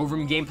Alistair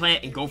Overeem game plan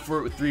and go for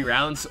it with 3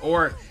 rounds,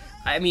 or,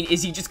 I mean,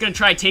 is he just going to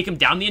try to take him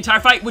down the entire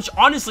fight? Which,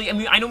 honestly, I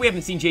mean, I know we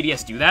haven't seen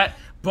JDS do that,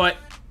 but,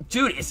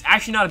 dude, it's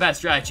actually not a bad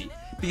strategy.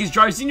 Because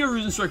Jairzinho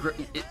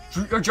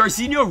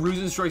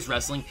Rozenstruik's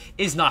wrestling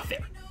is not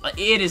there.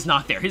 It is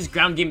not there. His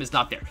ground game is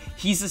not there.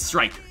 He's a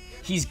striker.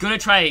 He's going to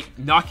try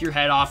to knock your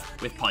head off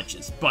with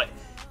punches. But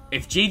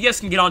if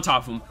JDS can get on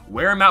top of him,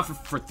 wear him out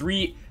for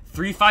three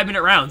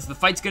 5-minute rounds, the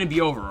fight's going to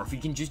be over. Or if he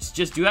can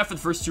just do that for the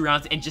first 2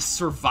 rounds and just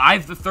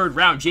survive the 3rd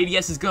round,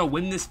 JDS is going to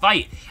win this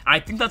fight. And I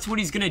think that's what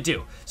he's going to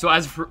do. So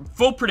as a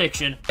full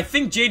prediction, I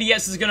think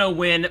JDS is going to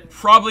win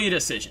probably a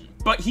decision.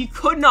 But he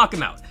could knock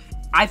him out.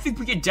 I think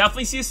we could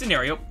definitely see a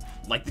scenario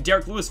like the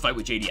Derek Lewis fight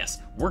with JDS.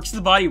 Works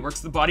the body, works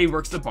the body,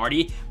 works the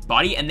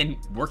body, and then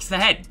works the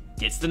head.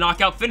 Gets the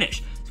knockout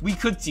finish. So we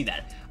could see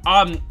that.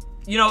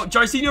 You know,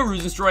 Jairzinho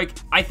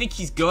Rozenstruik, I think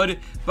he's good,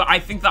 but I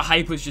think the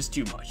hype was just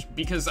too much.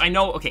 Because I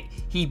know, okay,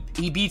 he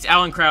beats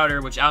Alan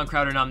Crowder, which Alan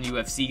Crowder now in the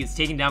UFC, gets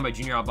taken down by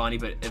Junior Albani,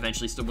 but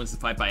eventually still wins the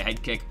fight by a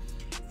head kick.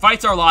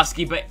 Fights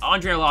Arlovski, but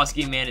Andre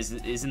Arlovski, man,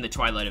 is in the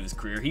twilight of his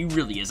career. He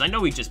really is. I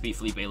know he just beat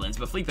Felipe Lins,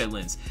 but Felipe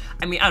Lins,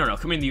 I mean, I don't know,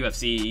 coming into the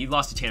UFC, he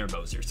lost to Tanner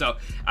Boser. So,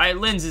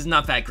 Lins is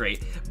not that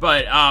great,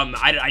 but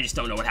I just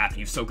don't know what happened.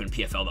 He was so good in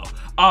PFL,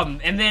 though.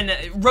 And then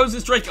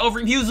Rozenstruik over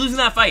him, he was losing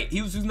that fight.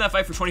 He was losing that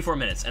fight for 24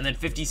 minutes, and then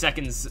 50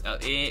 seconds,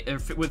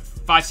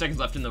 with 5 seconds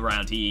left in the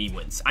round, he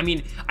wins. I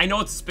mean, I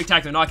know it's a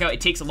spectacular knockout.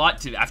 It takes a lot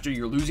to, after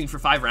you're losing for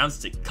 5 rounds,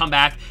 to come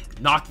back,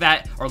 knock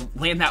that, or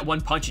land that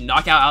one punch and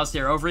knock out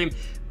Alistair Overeem.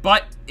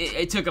 But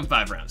it took him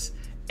 5 rounds.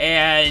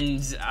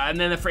 And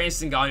then the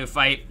Francis Ngannou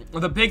fight.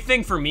 The big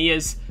thing for me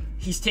is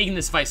he's taking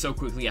this fight so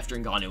quickly after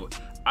Ngannou.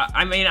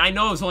 I mean, I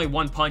know it was only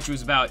one punch. It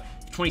was about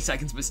 20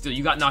 seconds, but still,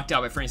 you got knocked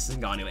out by Francis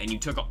Ngannou, and you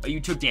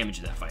took damage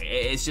in that fight.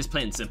 It's just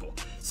plain and simple.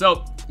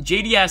 So,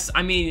 JDS,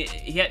 I mean,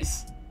 he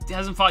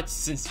hasn't fought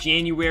since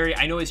January.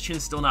 I know his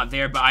chin's still not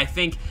there, but I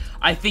think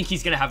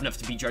he's going to have enough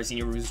to beat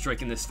Jairzinho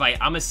Rozenstruik in this fight.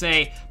 I'm going to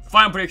say,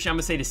 final prediction, I'm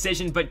going to say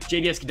decision, but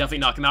JDS can definitely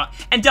knock him out.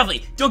 And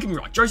definitely, don't get me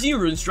wrong, Jairzinho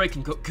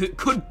Rozenstruik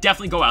could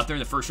definitely go out there in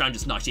the first round and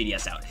just knock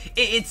JDS out.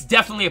 It's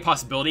definitely a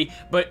possibility,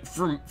 but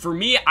for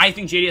me, I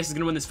think JDS is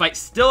going to win this fight.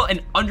 Still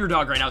an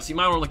underdog right now, so you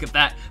might want to look at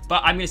that,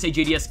 but I'm going to say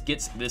JDS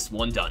gets this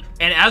one done.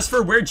 And as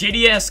for where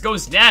JDS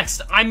goes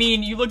next, I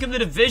mean, you look at the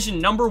division,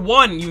 number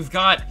 1, you've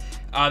got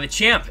the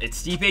champ,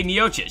 it's Stipe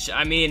Miocic.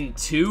 I mean,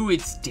 2,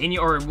 it's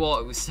Daniel, or, well,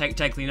 it was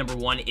technically number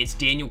 1, it's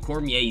Daniel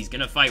Cormier. He's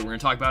gonna fight. We're gonna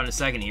talk about it in a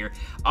second here.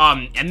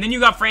 And then you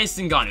got Francis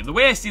Ngannou. The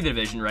way I see the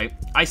division, right,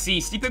 I see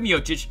Stipe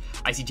Miocic,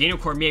 I see Daniel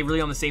Cormier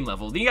really on the same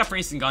level. Then you got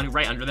Francis Ngannou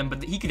right under them,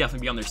 but he could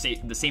definitely be on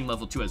the same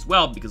level too as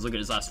well, because look at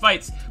his last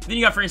fights. But then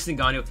you got Francis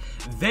Ngannou.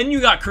 Then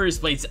you got Curtis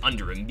Blades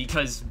under him,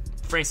 because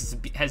Francis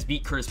has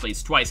beat Curtis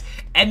Blades twice.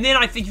 And then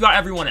I think you got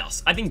everyone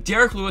else. I think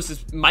Derek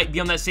Lewis might be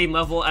on that same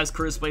level as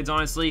Curtis Blades,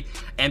 honestly.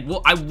 And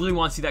I really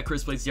want to see that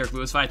Curtis Blades-Derek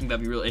Lewis fight. I think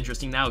that'd be real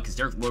interesting now, because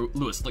Derek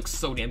Lewis looks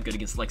so damn good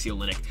against Alexei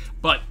Oleinik.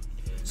 But,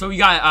 so you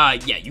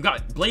got, yeah, you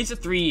got Blades at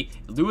 3,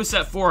 Lewis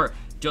at 4,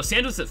 Dos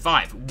Santos at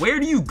 5. Where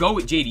do you go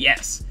with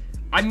JDS?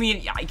 I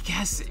mean, I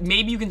guess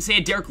maybe you can say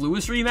a Derek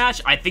Lewis rematch.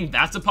 I think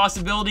that's a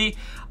possibility.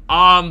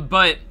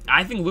 But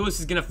I think Lewis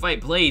is going to fight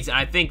Blades, and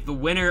I think the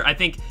winner,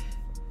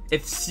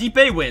 if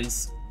Stipe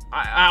wins,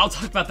 I'll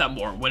talk about that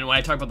more when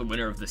I talk about the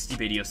winner of the Stipe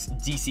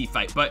DC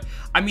fight. But,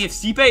 I mean, if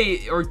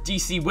Stipe or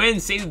DC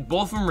wins, say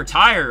both of them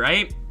retire,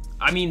 right?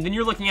 I mean, then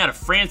you're looking at a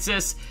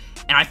Francis,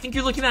 and I think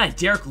you're looking at a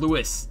Derek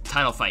Lewis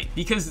title fight.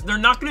 Because they're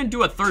not going to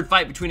do a 3rd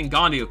fight between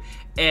Ngannou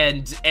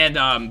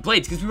and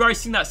Blades, because we've already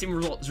seen that same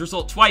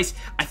result twice.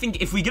 I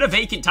think if we get a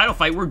vacant title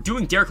fight, we're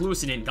doing Derek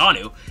Lewis and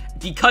Ngannou,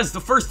 because the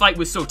first fight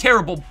was so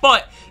terrible,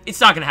 but it's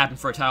not going to happen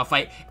for a title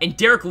fight, and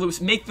Derek Lewis,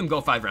 make them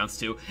go 5 rounds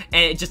too,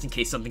 and just in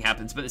case something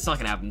happens, but it's not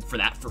going to happen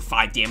for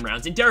 5 damn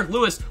rounds. And Derek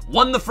Lewis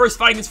won the first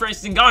fight against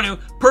Francis Ngannou,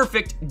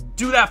 perfect,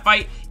 do that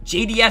fight.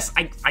 JDS,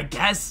 I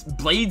guess,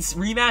 Blades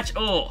rematch,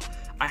 oh,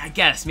 I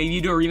guess, maybe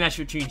you do a rematch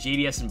between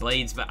JDS and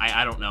Blades, but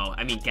I don't know.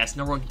 I mean, guess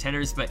no world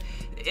contenders, but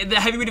the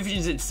heavyweight division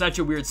is in such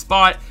a weird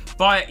spot.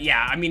 But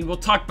yeah, I mean, we'll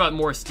talk about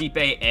more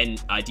Stipe and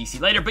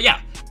DC later. But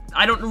yeah,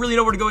 I don't really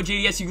know where to go with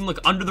JDS. You can look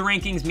under the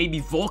rankings, maybe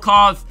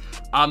Volkov.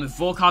 If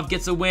Volkov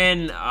gets a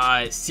win,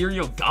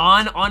 Ciryl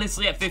Gane,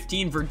 honestly, at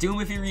 15.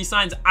 Verdum if he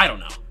resigns, I don't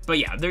know. But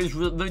yeah,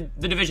 the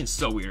division's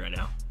so weird right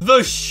now.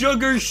 The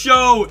Sugar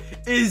Show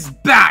is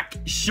back.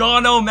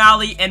 Sean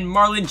O'Malley and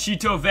Marlon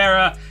Chito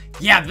Vera.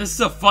 Yeah, this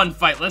is a fun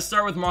fight. Let's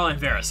start with Marlon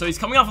Vera. So he's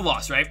coming off a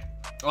loss, right?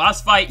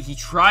 Last fight, he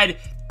tried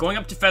going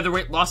up to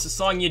featherweight, lost to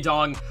Song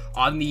Yadong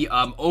on the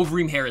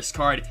Overeem Harris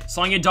card.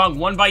 Song Yadong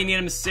won by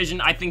unanimous decision.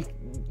 I think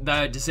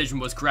the decision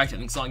was correct. I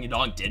think Song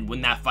Yadong did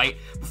win that fight.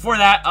 Before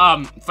that,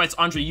 fights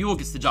Andre Ewell,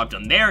 gets the job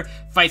done there.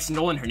 Fights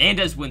Nolan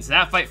Hernandez, wins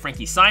that fight.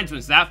 Frankie Saenz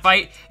wins that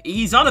fight.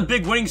 He's on a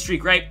big winning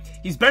streak, right?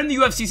 He's been in the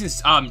UFC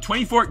since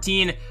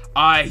 2014.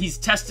 He's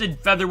tested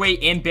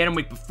featherweight and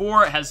bantamweight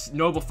before, has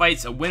notable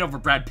fights, a win over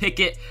Brad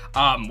Pickett,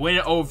 win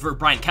over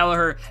Brian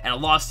Kelleher, and a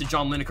loss to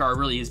John Lineker are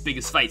really his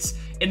biggest fights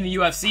in the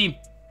UFC.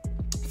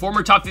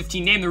 Former top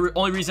 15 name. The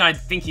only reason I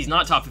think he's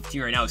not top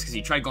 15 right now is because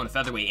he tried going to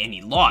featherweight and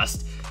he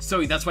lost.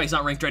 So that's why he's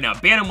not ranked right now.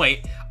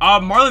 Bantamweight.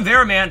 Marlon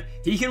Vera, man,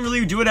 he can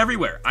really do it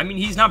everywhere. I mean,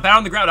 he's not bad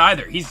on the ground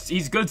either.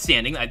 He's good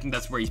standing. I think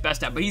that's where he's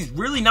best at. But he's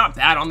really not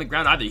bad on the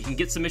ground either. He can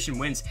get submission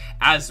wins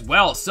as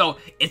well. So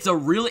it's a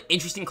really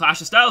interesting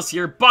clash of styles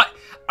here. But,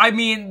 I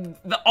mean,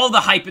 all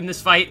the hype in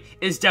this fight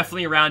is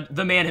definitely around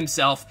the man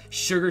himself,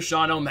 Sugar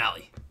Sean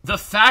O'Malley. The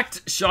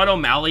fact Sean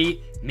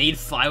O'Malley made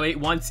flyweight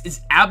once is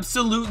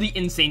absolutely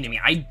insane to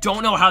me. I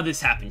don't know how this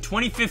happened.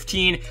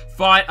 2015,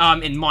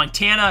 fought in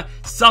Montana.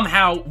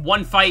 Somehow,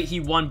 one fight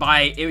he won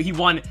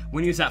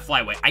when he was at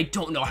flyweight. I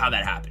don't know how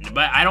that happened,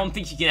 but I don't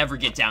think he can ever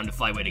get down to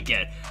flyweight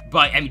again.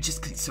 But, I mean,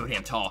 just because he's so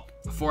damn tall.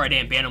 For a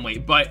damn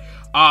bantamweight. But,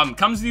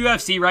 comes to the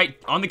UFC, right,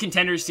 on the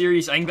Contender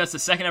Series. I think that's the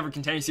second ever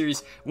Contender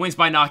Series. Wins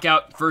by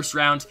knockout, first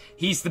round.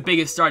 He's the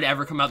biggest star to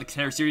ever come out of the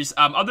Contender Series.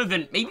 Other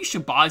than maybe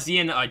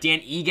Shabazian, Dan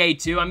Ige,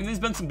 too. I mean, there's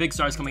been some big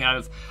stars coming out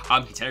of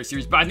Contender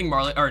Series, but I think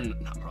not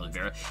Marlon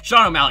Vera.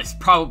 Sean O'Malley's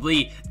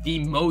probably the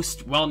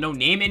most well-known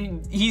name,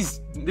 and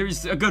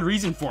there's a good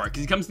reason for it,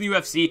 because he comes to the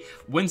UFC,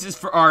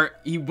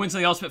 he wins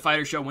on the Ultimate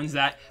Fighter show, wins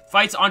that,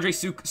 fights Andre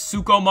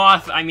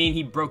Sukumoth. I mean,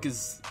 he broke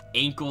his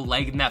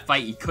leg in that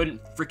fight. He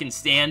couldn't freaking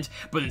stand,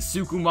 but then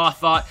Sukumoth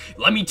thought,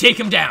 let me take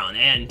him down,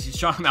 and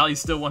Sean O'Malley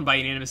still won by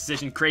unanimous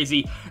decision.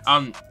 Crazy.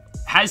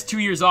 Has 2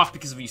 years off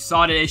because of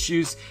USADA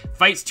issues,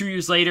 fights 2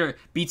 years later,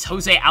 beats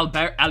Jose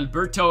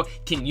Alberto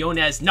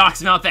Quinones,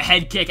 knocks him out with a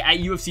head kick at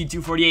UFC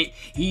 248,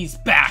 he's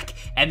back,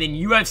 and then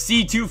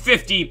UFC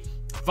 250,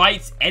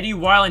 fights Eddie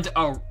Wineland,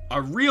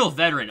 a real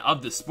veteran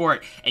of the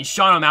sport, and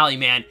Sean O'Malley,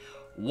 man,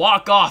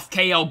 walk-off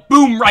KO,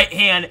 boom, right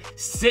hand,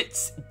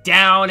 sits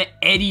down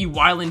Eddie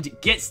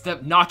Wineland, gets the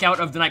knockout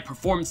of the night,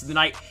 performance of the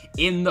night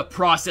in the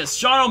process.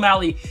 Sean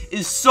O'Malley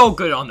is so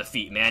good on the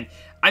feet, man.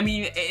 I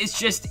mean, it's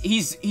just,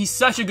 he's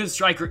such a good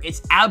striker.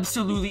 It's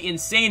absolutely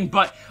insane,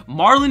 but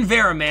Marlon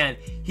Vera, man,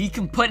 he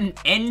can put an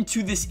end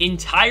to this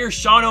entire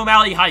Sean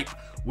O'Malley hype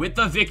with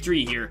a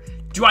victory here.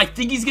 Do I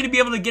think he's going to be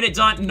able to get it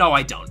done? No,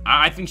 I don't.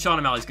 I think Sean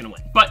O'Malley's going to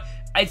win, but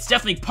it's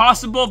definitely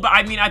possible. But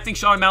I mean, I think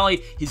Sean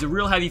O'Malley, he's a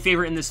real heavy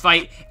favorite in this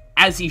fight,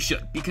 as he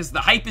should, because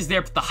the hype is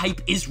there, but the hype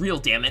is real,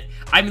 damn it.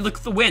 I mean, look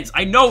at the wins.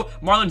 I know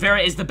Marlon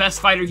Vera is the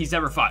best fighter he's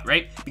ever fought,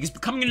 right? Because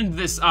coming into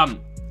this,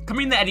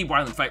 coming in the Eddie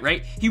Wineland fight,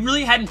 right? He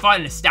really hadn't fought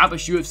an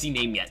established UFC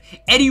name yet.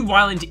 Eddie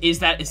Wineland is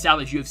that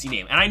established UFC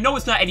name. And I know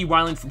it's not Eddie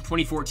Wineland from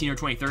 2014 or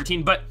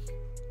 2013, but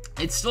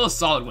it's still a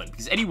solid win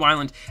because Eddie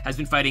Wineland has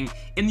been fighting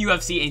in the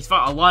UFC and he's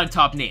fought a lot of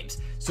top names.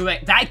 So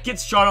that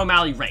gets Sean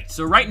O'Malley ranked.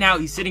 So right now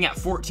he's sitting at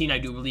 14, I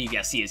do believe.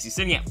 Yes, he is. He's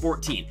sitting at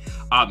 14,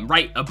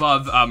 right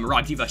above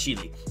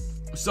Dvalishvili.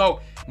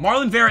 So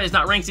Marlon Vera is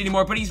not ranked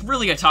anymore, but he's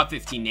really a top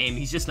 15 name.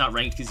 He's just not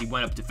ranked because he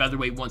went up to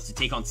featherweight, wants to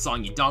take on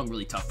Song Yadong,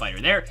 really tough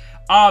fighter there.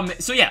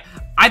 So yeah,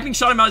 I think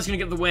Sean O'Malley's going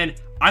to get the win.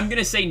 I'm going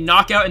to say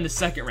knockout in the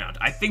second round.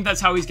 I think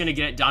that's how he's going to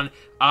get it done.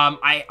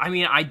 I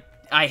mean,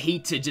 I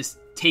hate to just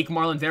take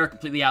Marlon Vera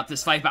completely out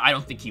this fight, but I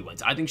don't think he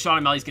wins. I think Sean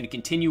O'Malley's going to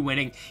continue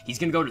winning. He's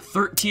going to go to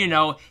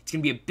 13-0. It's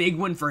going to be a big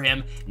win for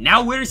him.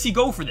 Now, where does he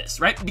go for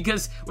this, right?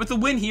 Because with the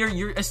win here,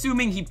 you're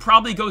assuming he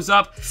probably goes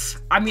up.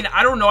 I mean,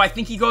 I don't know. I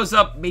think he goes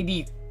up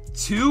maybe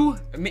two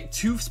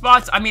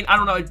spots. I mean, I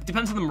don't know. It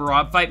depends on the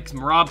Merab fight, because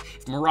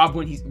if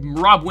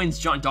Merab wins,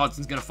 John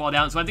Dodson's going to fall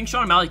down. So I think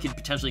Sean O'Malley could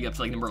potentially get up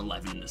to like number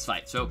 11 in this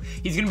fight. So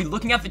he's going to be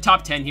looking at the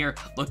top 10 here,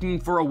 looking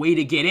for a way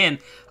to get in.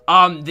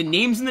 The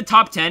names in the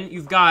top 10,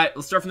 you've got,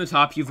 let's start from the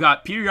top, you've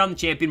got Peter Yan, the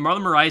champion, Marlon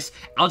Moraes,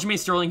 Aljamain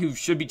Sterling, who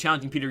should be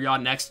challenging Peter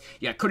Yan next.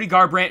 You got Cody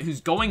Garbrandt, who's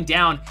going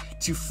down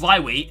to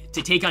flyweight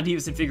to take on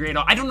Davis and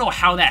Figueiredo. I don't know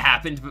how that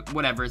happened, but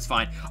whatever, it's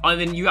fine.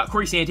 And then you got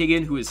Corey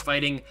Sandhagen, who is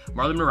fighting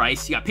Marlon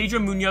Moraes. You got Pedro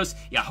Munoz,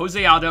 you got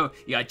Jose Aldo,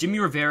 you got Jimmy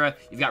Rivera,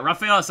 you've got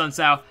Rafael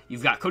Assunção,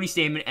 you've got Cody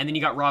Stamen, and then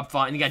you got Rob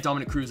Font, and you got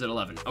Dominic Cruz at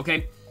 11,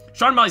 okay?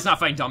 Sean O'Malley's not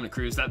fighting Dominic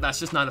Cruz. That's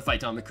just not a fight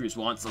Dominic Cruz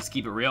wants. Let's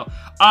keep it real.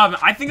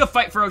 I think a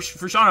fight for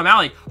Sean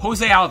O'Malley,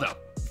 Jose Aldo.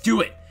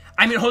 Do it.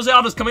 I mean, Jose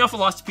Aldo's coming off a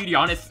loss to Peter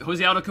Yan. If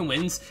Jose Aldo can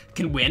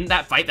win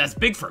that fight, that's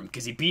big for him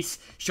because he beats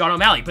Sean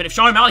O'Malley. But if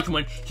Sean O'Malley can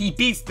win, he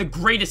beats the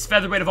greatest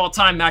featherweight of all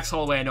time. Max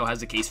Holloway, I know,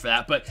 has a case for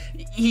that, but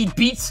he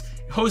beats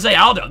Jose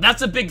Aldo.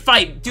 That's a big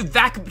fight. Dude,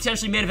 that could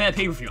potentially main event a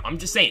pay-per-view. I'm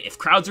just saying, if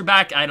crowds are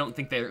back, I don't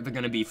think they're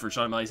going to be for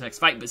Sean O'Malley's next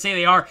fight, but say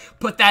they are,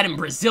 put that in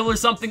Brazil or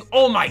something.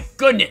 Oh my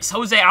goodness.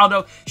 Jose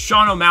Aldo,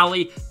 Sean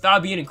O'Malley, that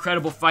would be an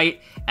incredible fight,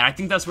 and I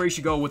think that's where you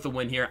should go with the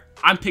win here.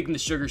 I'm picking the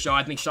Sugar Show.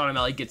 I think Sean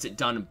O'Malley gets it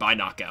done by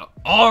knockout.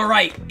 All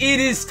right, it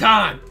is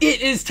time.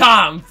 It is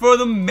time for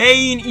the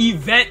main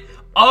event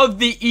of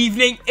the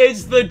evening.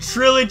 It's the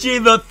trilogy,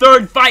 the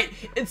third fight.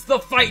 It's the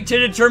fight to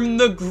determine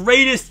the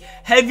greatest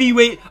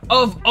heavyweight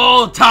of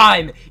all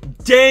time.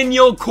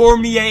 Daniel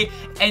Cormier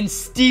and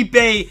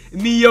Stipe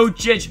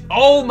Miocic.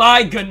 Oh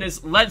my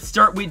goodness. Let's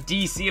start with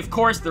DC, of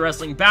course, the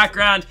wrestling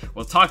background.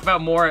 We'll talk about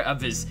more of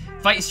his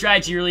fight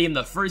strategy really in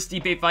the first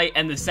Stipe fight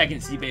and the second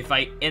Stipe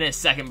fight in a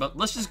second. But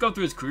let's just go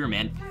through his career,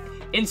 man.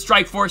 In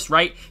Strikeforce,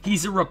 right?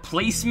 He's a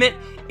replacement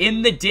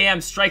in the damn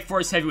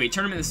Strikeforce heavyweight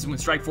tournament. This is when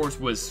Strikeforce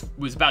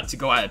was about to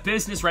go out of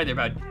business, right? The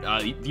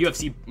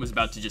UFC was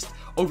about to just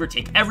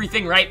overtake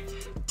everything, right?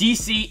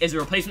 DC is a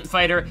replacement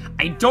fighter.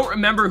 I don't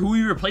remember who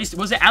he replaced.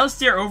 Was it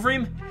Alistair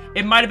Overeem?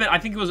 It might have been. I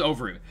think it was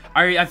Overeem.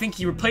 I think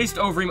he replaced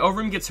Overeem.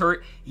 Overeem gets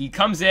hurt. He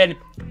comes in.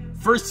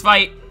 First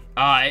fight.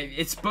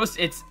 It's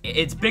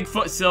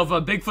Bigfoot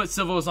Silva. Bigfoot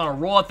Silva was on a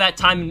roll at that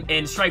time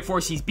in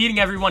Strikeforce. He's beating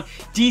everyone.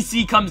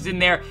 DC comes in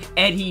there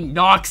and he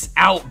knocks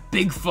out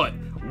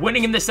Bigfoot,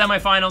 winning in the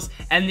semifinals.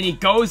 And then he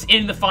goes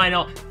into the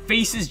final,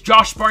 faces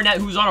Josh Barnett,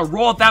 who's on a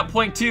roll at that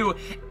point too.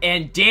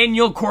 And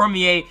Daniel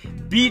Cormier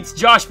beats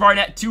Josh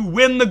Barnett to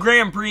win the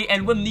Grand Prix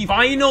and win the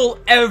final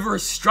ever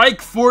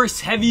Strikeforce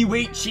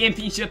Heavyweight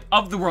Championship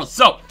of the world.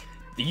 So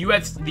the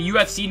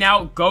UFC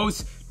now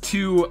goes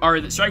to,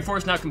 or the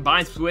Strikeforce now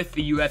combines with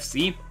the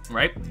UFC,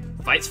 right?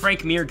 Fights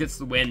Frank Mir, gets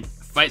the win.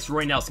 Fights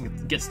Roy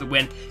Nelson, gets the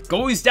win.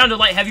 Goes down to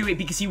light heavyweight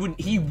because he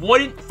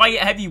wouldn't fight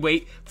at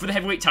heavyweight for the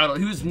heavyweight title.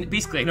 He was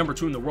basically like number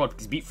 2 in the world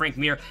because he beat Frank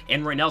Mir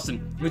and Roy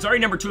Nelson. He was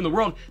already number 2 in the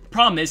world. The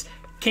problem is,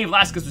 Cain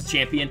Velasquez was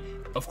champion.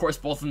 Of course,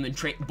 both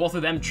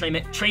of them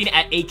train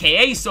at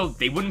AKA, so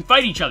they wouldn't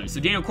fight each other. So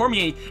Daniel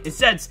Cormier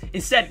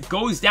instead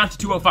goes down to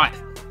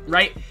 205,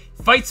 right?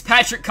 Fights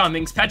Patrick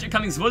Cummings. Patrick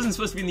Cummings wasn't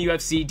supposed to be in the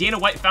UFC. Dana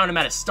White found him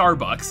at a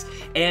Starbucks,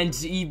 and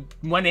he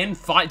went in,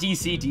 fought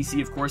DC. DC,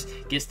 of course,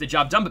 gets the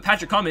job done, but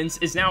Patrick Cummings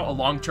is now a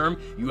long-term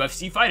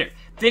UFC fighter.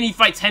 Then he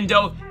fights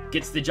Hendo,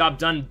 gets the job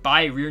done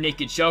by rear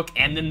naked choke,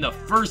 and then the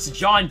first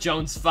Jon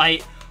Jones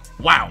fight.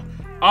 Wow.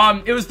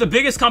 It was the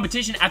biggest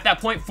competition at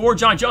that point for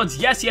Jon Jones.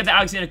 Yes, he had the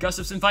Alexander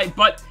Gustafsson fight,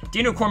 but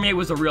Daniel Cormier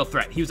was a real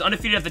threat. He was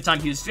undefeated at the time.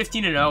 He was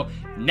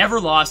 15-0, never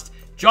lost.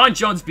 Jon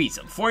Jones beats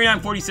him.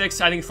 49-46,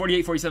 I think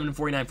 48-47 and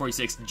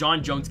 49-46.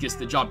 Jon Jones gets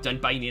the job done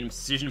by unanimous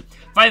decision.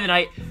 Fight of the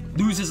night,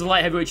 loses the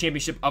light heavyweight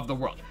championship of the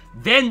world.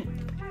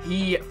 Then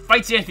he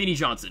fights Anthony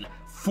Johnson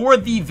for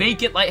the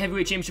vacant light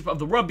heavyweight championship of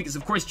the world because,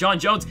 of course, Jon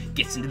Jones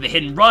gets into the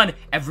hidden run.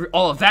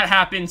 All of that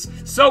happens.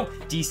 So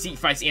DC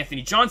fights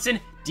Anthony Johnson.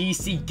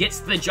 DC gets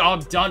the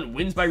job done,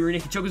 wins by rear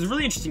naked choke. It was a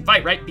really interesting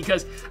fight, right?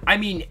 Because, I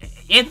mean,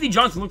 Anthony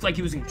Johnson looked like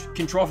he was in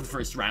control for the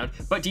first round,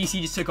 but DC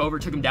just took over,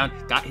 took him down,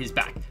 got his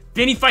back.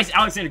 Then he fights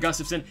Alexander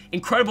Gustafsson.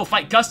 Incredible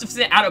fight.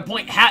 Gustafsson, at a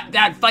point, had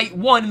that fight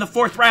won in the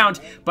 4th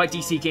round, but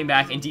DC came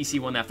back, and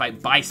DC won that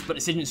fight by split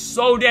decision.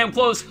 So damn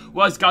close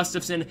was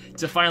Gustafsson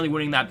to finally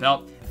winning that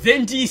belt.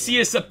 Then DC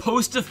is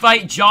supposed to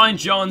fight Jon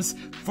Jones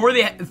for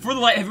the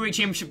light heavyweight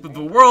championship of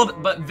the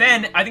world, but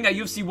then I think at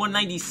UFC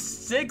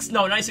 196,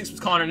 no, 96 was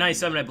Conor,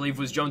 97 I believe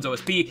was Jones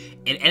OSP.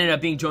 It ended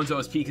up being Jones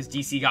OSP because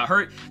DC got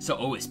hurt, so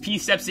OSP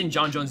steps in,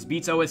 Jon Jones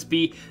beats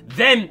OSP.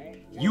 Then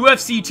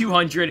UFC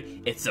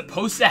 200, it's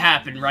supposed to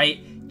happen,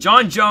 right?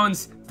 Jon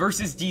Jones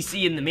versus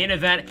DC in the main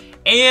event,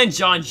 and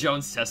Jon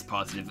Jones tests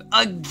positive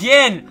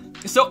again.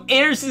 So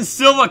Anderson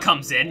Silva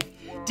comes in.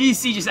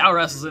 DC just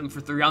out-wrestles him for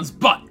 3 rounds,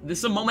 but this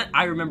is a moment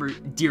I remember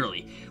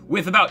dearly.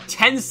 With about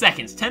 10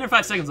 seconds, 10 or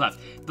 5 seconds left,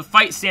 the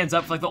fight stands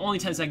up for like the only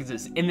 10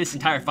 seconds in this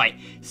entire fight.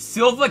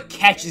 Silva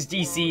catches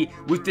DC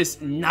with this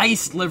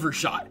nice liver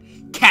shot.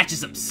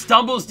 Catches him,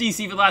 stumbles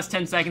DC for the last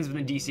 10 seconds, but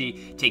then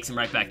DC takes him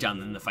right back down,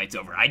 and then the fight's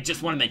over. I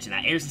just want to mention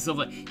that. Anderson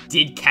Silva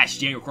did catch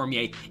Daniel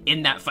Cormier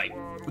in that fight.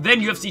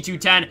 Then UFC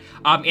 210,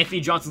 Anthony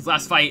Johnson's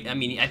last fight. I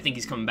mean, I think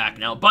he's coming back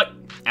now, but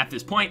at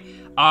this point,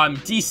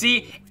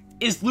 DC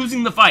is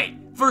losing the fight.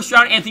 First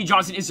round, Anthony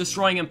Johnson is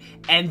destroying him,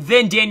 and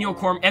then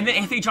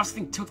Anthony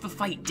Johnson took the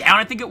fight down,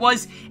 I think it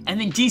was, and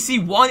then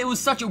DC won. It was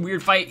such a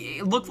weird fight.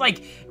 It looked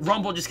like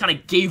Rumble just kind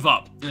of gave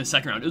up in the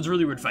second round. It was a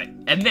really weird fight.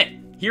 And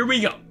then, here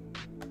we go.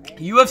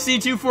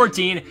 UFC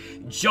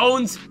 214,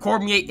 Jones,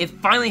 Cormier, it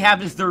finally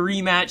happens, the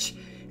rematch.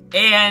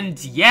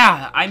 And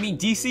yeah, I mean,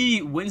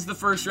 DC wins the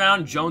first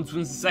round, Jones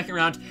wins the second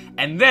round,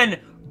 and then,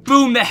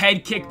 boom, the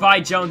head kick by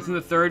Jones in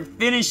the third,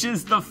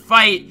 finishes the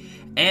fight.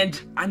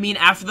 And, I mean,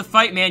 after the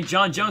fight, man,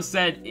 Jon Jones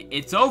said,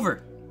 it's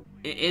over.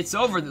 It's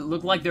over. It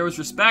looked like there was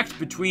respect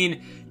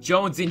between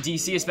Jones and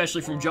DC,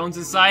 especially from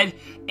Jones' side.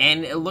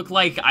 And it looked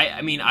like,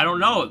 I mean, I don't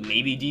know,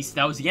 maybe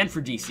that was the end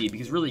for DC,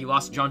 because really he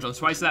lost to Jon Jones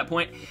twice at that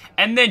point.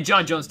 And then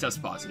Jon Jones tests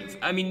positive.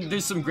 I mean,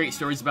 there's some great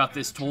stories about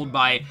this told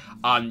by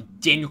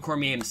Daniel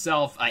Cormier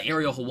himself.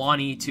 Ariel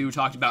Helwani, too,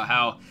 talked about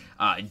how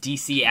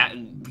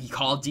he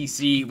called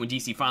DC when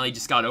DC finally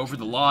just got over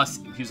the loss.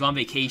 He was on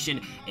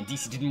vacation, and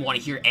DC didn't want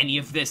to hear any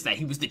of this, that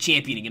he was the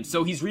champion again.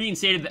 So he's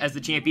reinstated as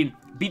the champion,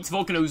 beats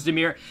Volkan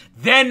Ozdemir,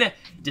 then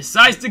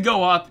decides to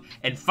go up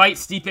and fight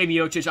Stipe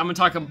Miocic. I'm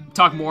going to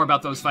talk more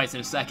about those fights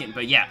in a second,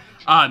 but yeah,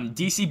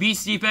 DC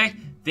beats Stipe,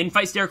 Then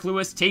fights Derek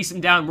Lewis, takes him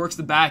down, works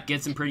the back,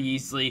 gets him pretty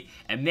easily,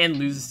 and then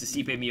loses to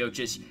Stipe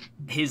Miocic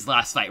his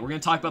last fight. We're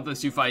going to talk about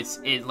those two fights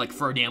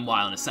for a damn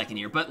while in a second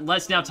here, but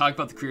let's now talk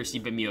about the career of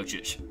Stipe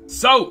Miocic.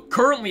 So,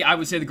 currently, I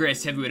would say the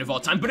greatest heavyweight of all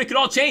time, but it could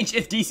all change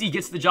if DC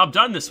gets the job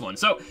done this one.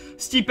 So,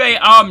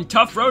 Stipe,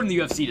 tough road in the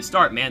UFC to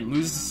start, man.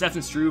 Loses to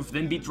Stefan Struve,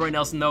 then beats Roy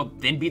Nelson, though,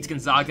 then beats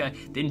Gonzaga,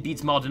 then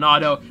beats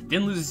Maldonado,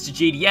 then loses to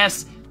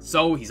JDS.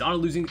 So he's on a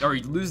losing, or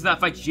he loses that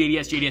fight to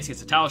JDS. JDS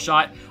gets a title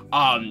shot.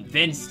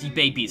 Then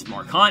Stipe beats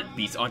Mark Hunt,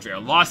 beats Andre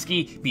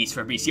Arlovski, beats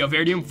Fabricio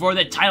Verdum for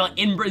the title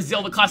in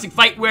Brazil. The classic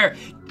fight where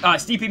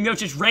Stipe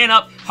Miocic ran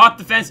up, hopped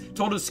the fence,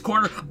 told his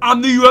corner,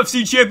 "I'm the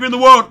UFC champion of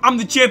the world. I'm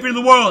the champion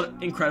of the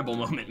world." Incredible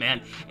moment,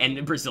 man.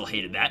 And Brazil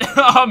hated that.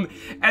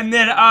 And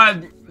then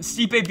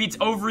Stipe beats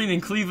Overeem in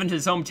Cleveland,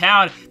 his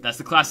hometown. That's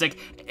the classic.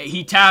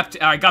 He tapped,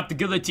 got the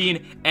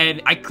guillotine,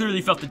 and I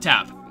clearly felt the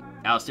tap.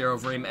 Alistair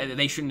Overeem,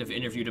 they shouldn't have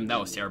interviewed him, that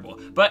was terrible.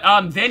 But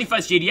then he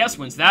fights JDS,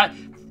 wins that.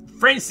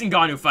 Francis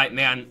Ngannou fight,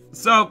 man.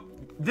 So,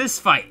 this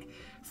fight,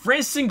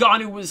 Francis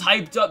Ngannou was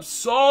hyped up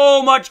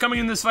so much coming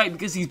in this fight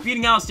because he's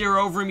beating Alistair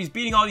Overeem, he's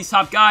beating all these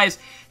top guys,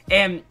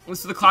 and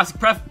this is the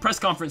classic press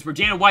conference where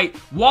Dana White,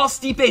 while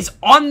Stipe's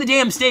on the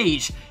damn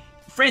stage,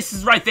 Francis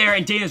is right there,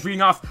 and Dana's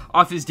reading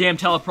off his damn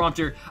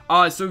teleprompter.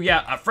 So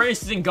yeah,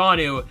 Francis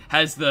Ngannou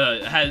has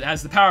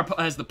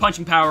the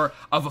punching power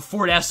of a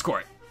Ford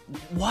Escort.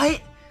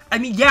 What? I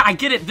mean, yeah, I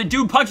get it. The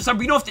dude punches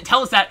somebody. You don't have to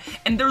tell us that.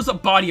 And there's a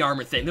body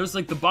armor thing. There's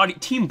like the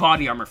team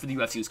body armor for the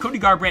UFC. It was Cody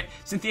Garbrandt,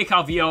 Cynthia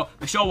Calvillo,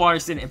 Michelle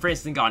Waterson, and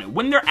Francis Ngannou.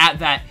 When they're at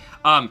that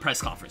press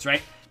conference,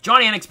 right?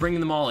 John Anik's bringing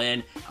them all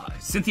in.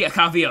 Cynthia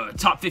Calvillo,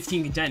 top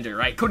 15 contender,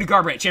 right? Cody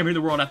Garbrandt, champion of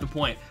the world at the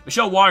point.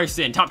 Michelle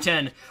Waterson, top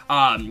 10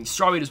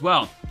 strawweight as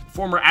well.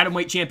 Former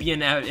atomweight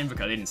champion at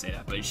Invica. They didn't say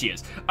that, but she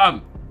is.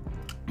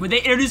 When they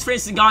introduce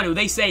Francis Ngannou,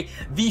 they say,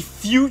 the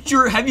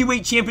future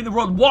heavyweight champion of the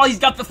world, while he's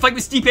got the fight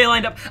with Stipe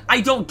lined up. I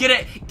don't get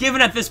it,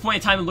 given at this point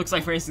in time, it looks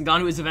like Francis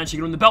Ngannou is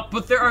eventually going to win the belt,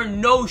 but there are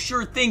no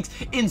sure things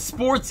in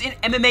sports, in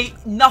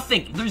MMA,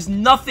 nothing. There's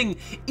nothing,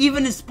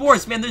 even in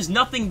sports, man, there's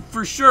nothing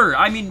for sure.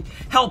 I mean,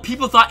 hell,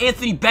 people thought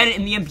Anthony Bennett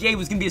in the NBA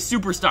was going to be a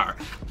superstar.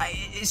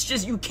 It's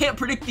just, you can't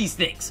predict these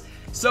things.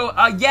 So,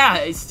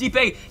 yeah,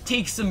 Stipe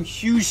takes some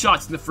huge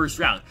shots in the first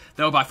round,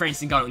 though, by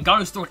Francis Ngannou.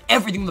 Ngannou's throwing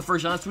everything in the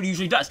first round. That's what he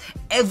usually does.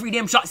 Every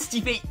damn shot.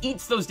 Stipe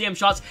eats those damn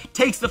shots,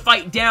 takes the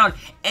fight down,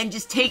 and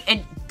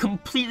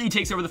completely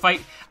takes over the fight.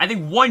 I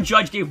think one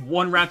judge gave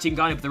one round to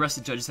Ngannou, but the rest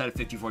of the judges had a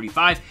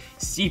 50-45.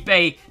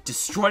 Stipe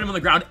destroyed him on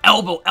the ground,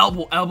 elbow,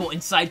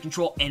 inside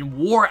control, and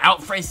wore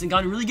out Francis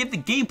Ngannou. Really gave the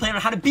game plan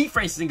on how to beat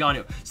Francis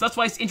Ngannou. So that's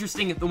why it's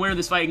interesting, the winner of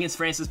this fight against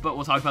Francis, but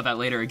we'll talk about that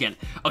later again.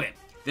 Okay.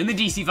 Then the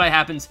DC fight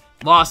happens.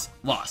 Loss.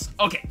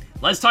 Okay,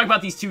 let's talk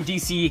about these two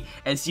DC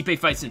and Stipe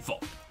fights in full.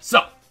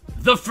 So,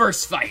 the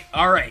first fight.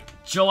 Alright,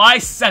 July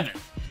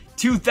 7th,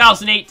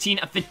 2018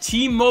 at the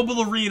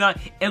T-Mobile Arena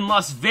in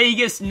Las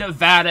Vegas,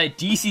 Nevada.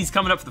 DC's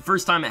coming up for the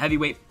first time at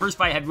heavyweight. First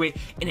fight at heavyweight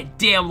in a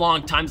damn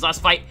long time. His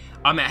last fight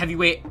at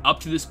heavyweight up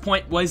to this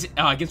point was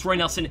against Roy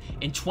Nelson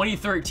in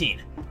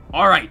 2013.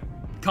 Alright,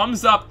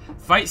 comes up,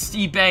 fights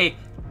Stipe,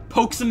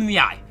 pokes him in the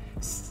eye.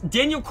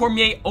 Daniel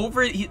Cormier,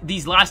 over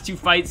these last two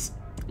fights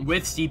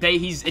with Stipe,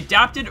 he's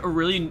adapted a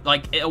really,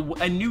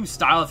 a new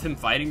style of him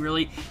fighting,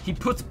 really. He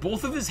puts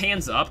both of his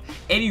hands up,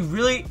 and he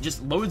really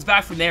just loads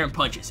back from there and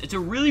punches. It's a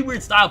really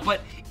weird style, but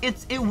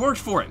it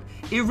worked for him.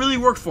 It really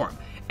worked for him.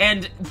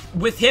 And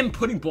with him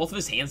putting both of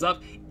his hands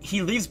up,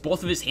 he leaves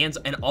both of his hands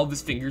and all of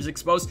his fingers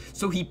exposed,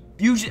 so he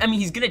usually,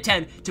 he's gonna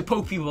tend to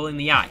poke people in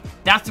the eye.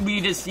 That's what he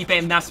did to Stipe,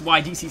 and that's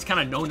why DC's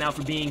kind of known now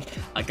for being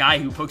a guy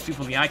who pokes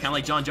people in the eye, kind of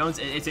like John Jones.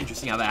 It's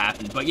interesting how that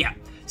happened, but yeah.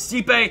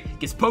 Stipe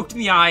gets poked in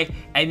the eye,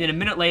 and then a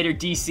minute later,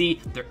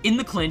 DC, they're in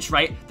the clinch,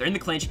 right? They're in the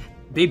clinch,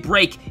 they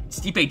break,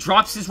 Stipe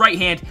drops his right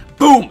hand,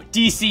 boom!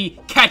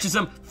 DC catches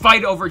him,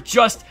 fight over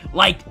just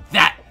like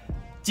that.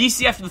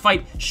 DC after the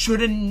fight should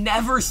have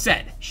never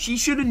said, he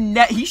should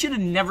have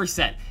never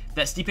said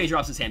that Stipe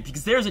drops his hand,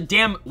 because there's a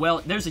damn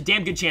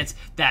good chance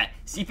that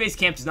Stipe's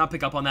camp does not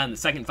pick up on that in the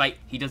second fight.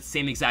 He does the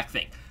same exact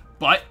thing.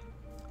 But,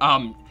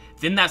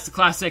 then that's the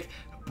classic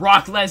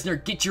Brock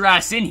Lesnar, get your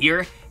ass in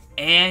here.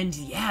 And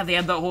yeah, they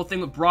had that whole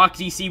thing with Brock,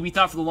 DC. We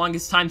thought for the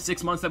longest time,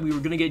 6 months, that we were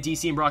going to get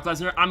DC and Brock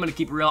Lesnar. I'm going to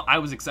keep it real. I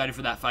was excited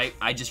for that fight.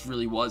 I just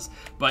really was.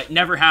 But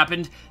never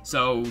happened.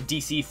 So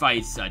DC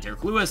fights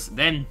Derek Lewis.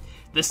 Then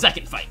the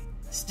second fight.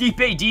 Stipe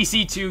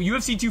DC 2,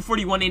 UFC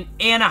 241 in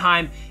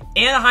Anaheim.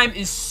 Anaheim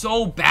is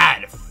so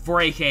bad for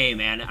AKA,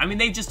 man. I mean,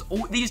 they just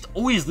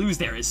always lose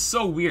there. It's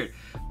so weird.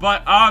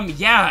 But,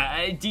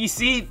 yeah,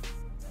 DC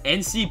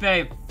and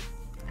Stipe,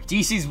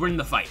 DC's winning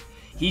the fight.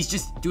 He's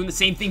just doing the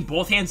same thing,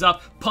 both hands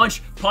up,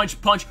 punch,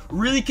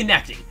 really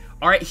connecting.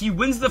 Alright, he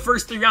wins the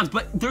first 3 rounds,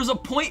 but there's a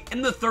point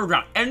in the third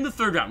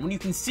round, when you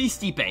can see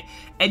Stipe,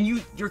 and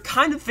you're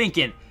kind of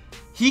thinking,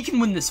 he can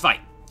win this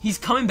fight. He's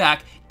coming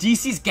back,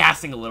 DC's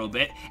gassing a little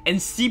bit, and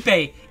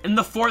Stipe, in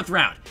the 4th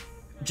round,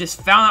 just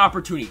found an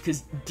opportunity,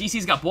 because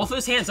DC's got both of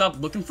his hands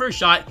up, looking for a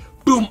shot,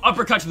 boom! Boom,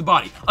 uppercut to the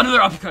body. Another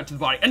uppercut to the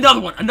body. Another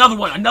one, another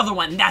one, another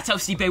one. And that's how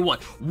Stipe won.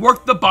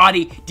 Worked the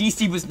body.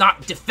 DC was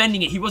not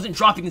defending it. He wasn't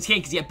dropping his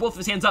hand because he had both of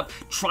his hands up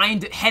trying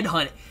to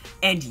headhunt.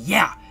 And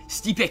yeah,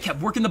 Stipe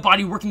kept working the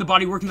body, working the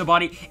body, working the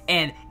body,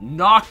 and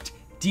knocked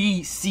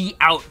DC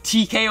out.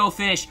 TKO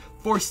finish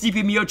for Stipe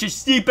Miocic.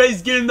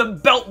 Stipe's getting the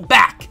belt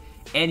back.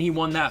 And he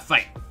won that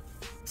fight.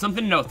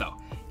 Something to note though.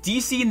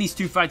 DC in these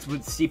two fights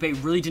with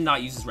Stipe really did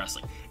not use his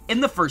wrestling. In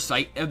the first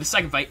fight, the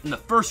second fight, in the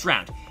first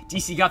round,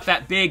 DC got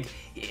that big,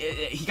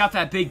 he got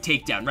that big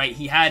takedown, right?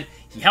 He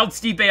held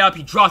Stipe up,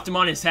 he dropped him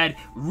on his head.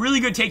 Really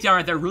good takedown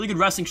right there, really good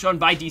wrestling shown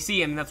by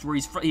DC, and that's where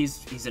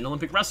he's an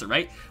Olympic wrestler,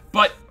 right?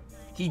 But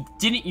he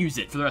didn't use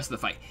it for the rest of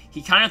the fight.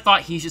 He kind of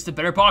thought he's just a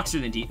better boxer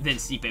than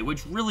Stipe,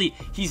 which really,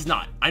 he's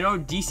not. I know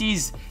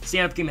DC's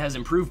stand-up game has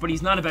improved, but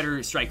he's not a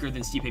better striker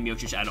than Stipe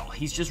Miocic at all.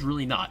 He's just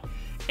really not.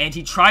 And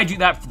he tried to do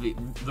that for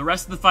the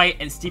rest of the fight,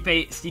 and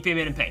Stipe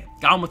made him pay.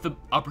 Got him with the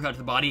uppercut to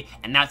the body,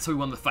 and that's how he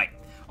won the fight.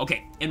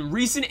 Okay, in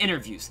recent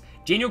interviews,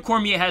 Daniel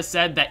Cormier has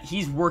said that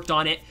he's worked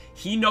on it.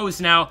 He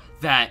knows now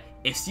that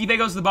if Stipe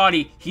goes to the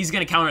body, he's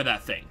going to counter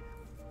that thing.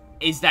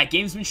 Is that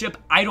gamesmanship?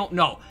 I don't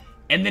know.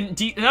 And then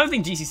another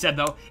thing DC said,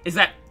 though, is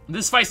that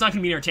this fight's not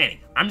going to be entertaining.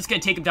 I'm just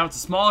going to take him down to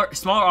smaller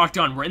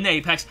octagon. We're in the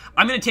Apex.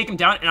 I'm going to take him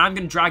down, and I'm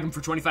going to drag him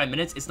for 25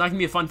 minutes. It's not going to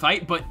be a fun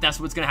fight, but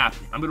that's what's going to happen.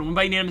 I'm going to win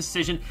by unanimous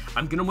decision.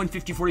 I'm going to win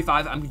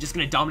 50-45. I'm just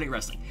going to dominate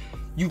wrestling.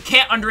 You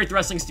can't underrate the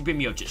wrestling of Stipe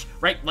Miocic,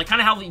 right? Like, kind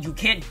of how you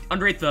can't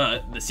underrate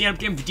the stand-up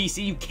game of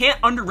DC. You can't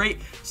underrate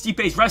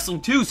Stipe's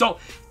wrestling, too. So,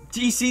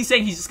 DC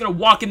saying he's just going to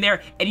walk in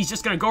there, and he's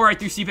just going to go right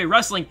through Stipe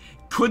wrestling.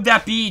 Could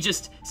that be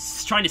just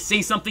trying to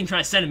say something,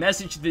 trying to send a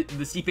message to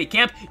the Stipe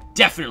camp?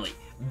 Definitely.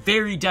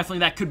 Very definitely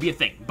that could be a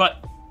thing.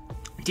 But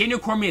Daniel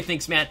Cormier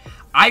thinks, man,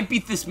 I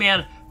beat this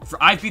man for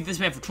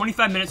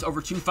 25 minutes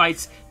over 2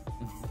 fights.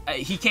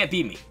 He can't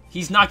beat me.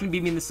 He's not going to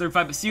beat me in this third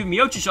fight. But Stipe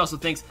Miocic also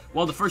thinks,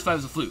 well, the first fight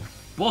was a fluke.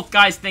 Both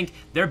guys think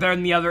they're better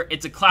than the other.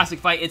 It's a classic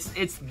fight.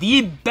 It's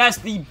the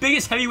best, the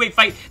biggest heavyweight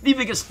fight, the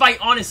biggest fight,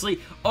 honestly,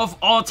 of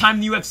all time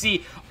in the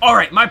UFC. All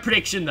right, my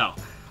prediction, though.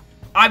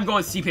 I'm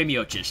going Stipe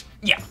Miocic.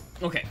 Yeah,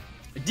 okay.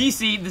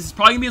 DC, this is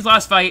probably going to be his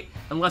last fight,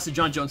 unless a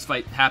John Jones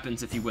fight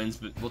happens if he wins,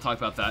 but we'll talk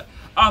about that.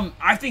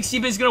 I think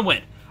Stipe is going to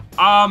win.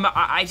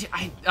 I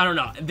don't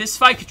know. This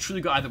fight could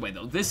truly go either way,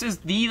 though. This is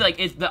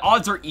the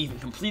odds are even,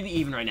 completely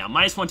even right now.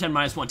 -110,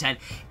 -110.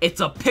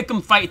 It's a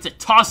pick'em fight. It's a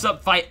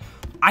toss-up fight.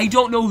 I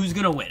don't know who's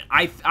going to win.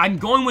 I'm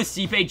going with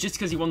Stipe just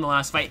because he won the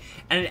last fight,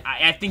 and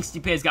I think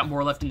Stipe has got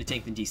more left in the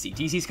tank than DC.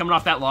 DC's coming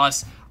off that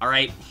loss. All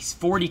right, he's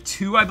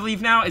 42, I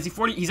believe now. Is he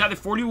 40? He's either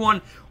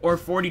 41 or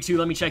 42.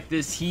 Let me check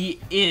this. He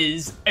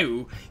is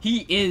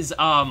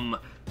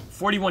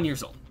 41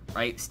 years old,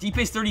 right?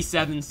 Stipe's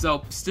 37,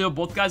 so still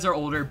both guys are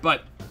older,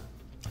 but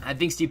I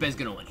think Stipe is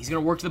going to win. He's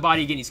going to work to the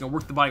body again. He's going to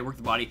work the body, work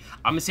the body.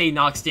 I'm going to say he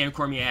knocks Daniel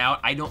Cormier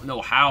out. I don't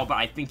know how, but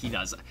I think he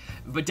does.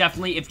 But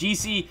definitely, if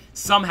DC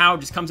somehow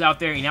just comes out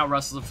there and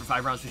out-wrestles him for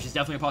 5 rounds, which is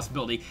definitely a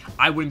possibility,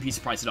 I wouldn't be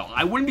surprised at all.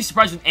 I wouldn't be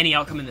surprised with any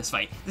outcome in this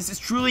fight. This is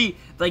truly,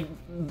 like,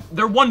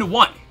 they're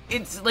 1-1.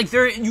 It's like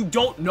you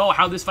don't know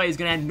how this fight is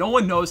going to end. No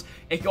one knows.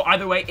 It could go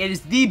either way. It is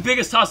the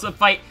biggest toss-up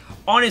fight,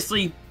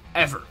 honestly,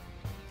 ever.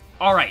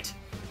 All right.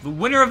 The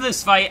winner of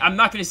this fight,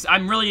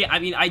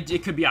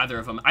 it could be either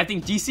of them. I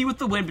think DC with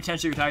the win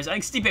potentially retires. I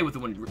think Stipe with the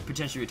win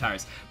potentially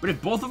retires. But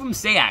if both of them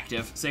stay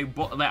active,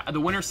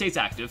 the winner stays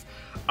active,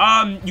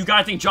 you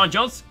gotta think John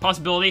Jones,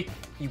 possibility.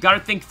 You gotta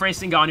think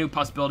Francis Ngannou,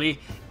 possibility.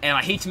 And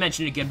I hate to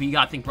mention it again, but you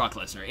gotta think Brock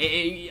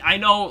Lesnar. I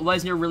know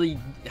Lesnar really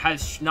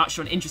has not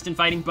shown interest in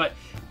fighting, but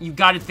you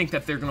gotta think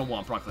that they're gonna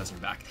want Brock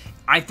Lesnar back.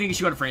 I think it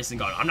should go to Francis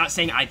Ngannou. I'm not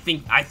saying I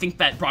think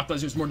that Brock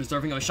Lesnar is more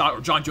deserving of a shot,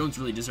 or John Jones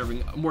really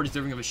more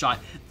deserving of a shot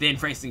than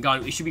Francis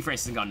Ngannou. It should be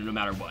Francis Ngannou no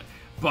matter what.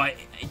 But,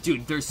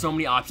 dude, there's so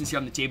many options here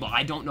on the table.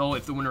 I don't know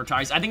if the winner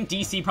retires. I think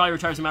DC probably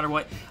retires no matter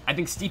what. I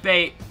think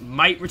Stipe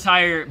might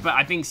retire, but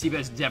I think Stipe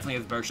definitely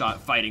has a better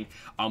shot fighting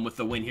with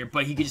the win here.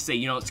 But he could just say,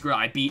 you know, screw it,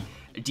 I beat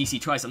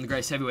DC twice. I'm the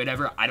greatest heavyweight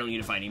ever. I don't need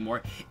to fight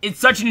anymore. It's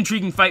such an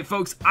intriguing fight,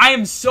 folks. I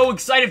am so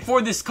excited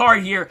for this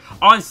card here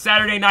on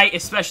Saturday night,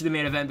 especially the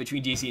main event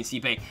between DC and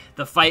Stipe.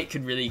 The fight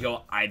could really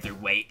go either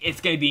way. It's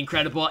going to be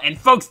incredible. And,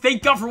 folks,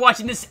 thank God for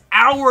watching this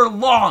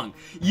hour-long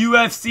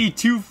UFC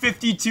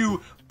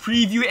 252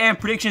 preview and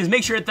predictions.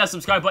 Make sure to hit that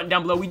subscribe button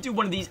down below. We do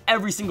one of these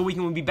every single week,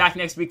 and we'll be back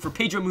next week for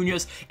Pedro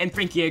Munoz and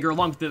Frankie Edgar,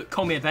 along with the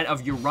co-main event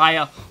of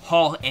Uriah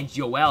Hall and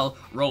Yoel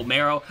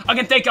Romero.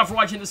 Again, thank y'all for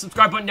watching. The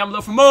subscribe button down below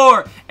for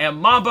more,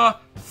 and Mamba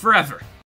forever.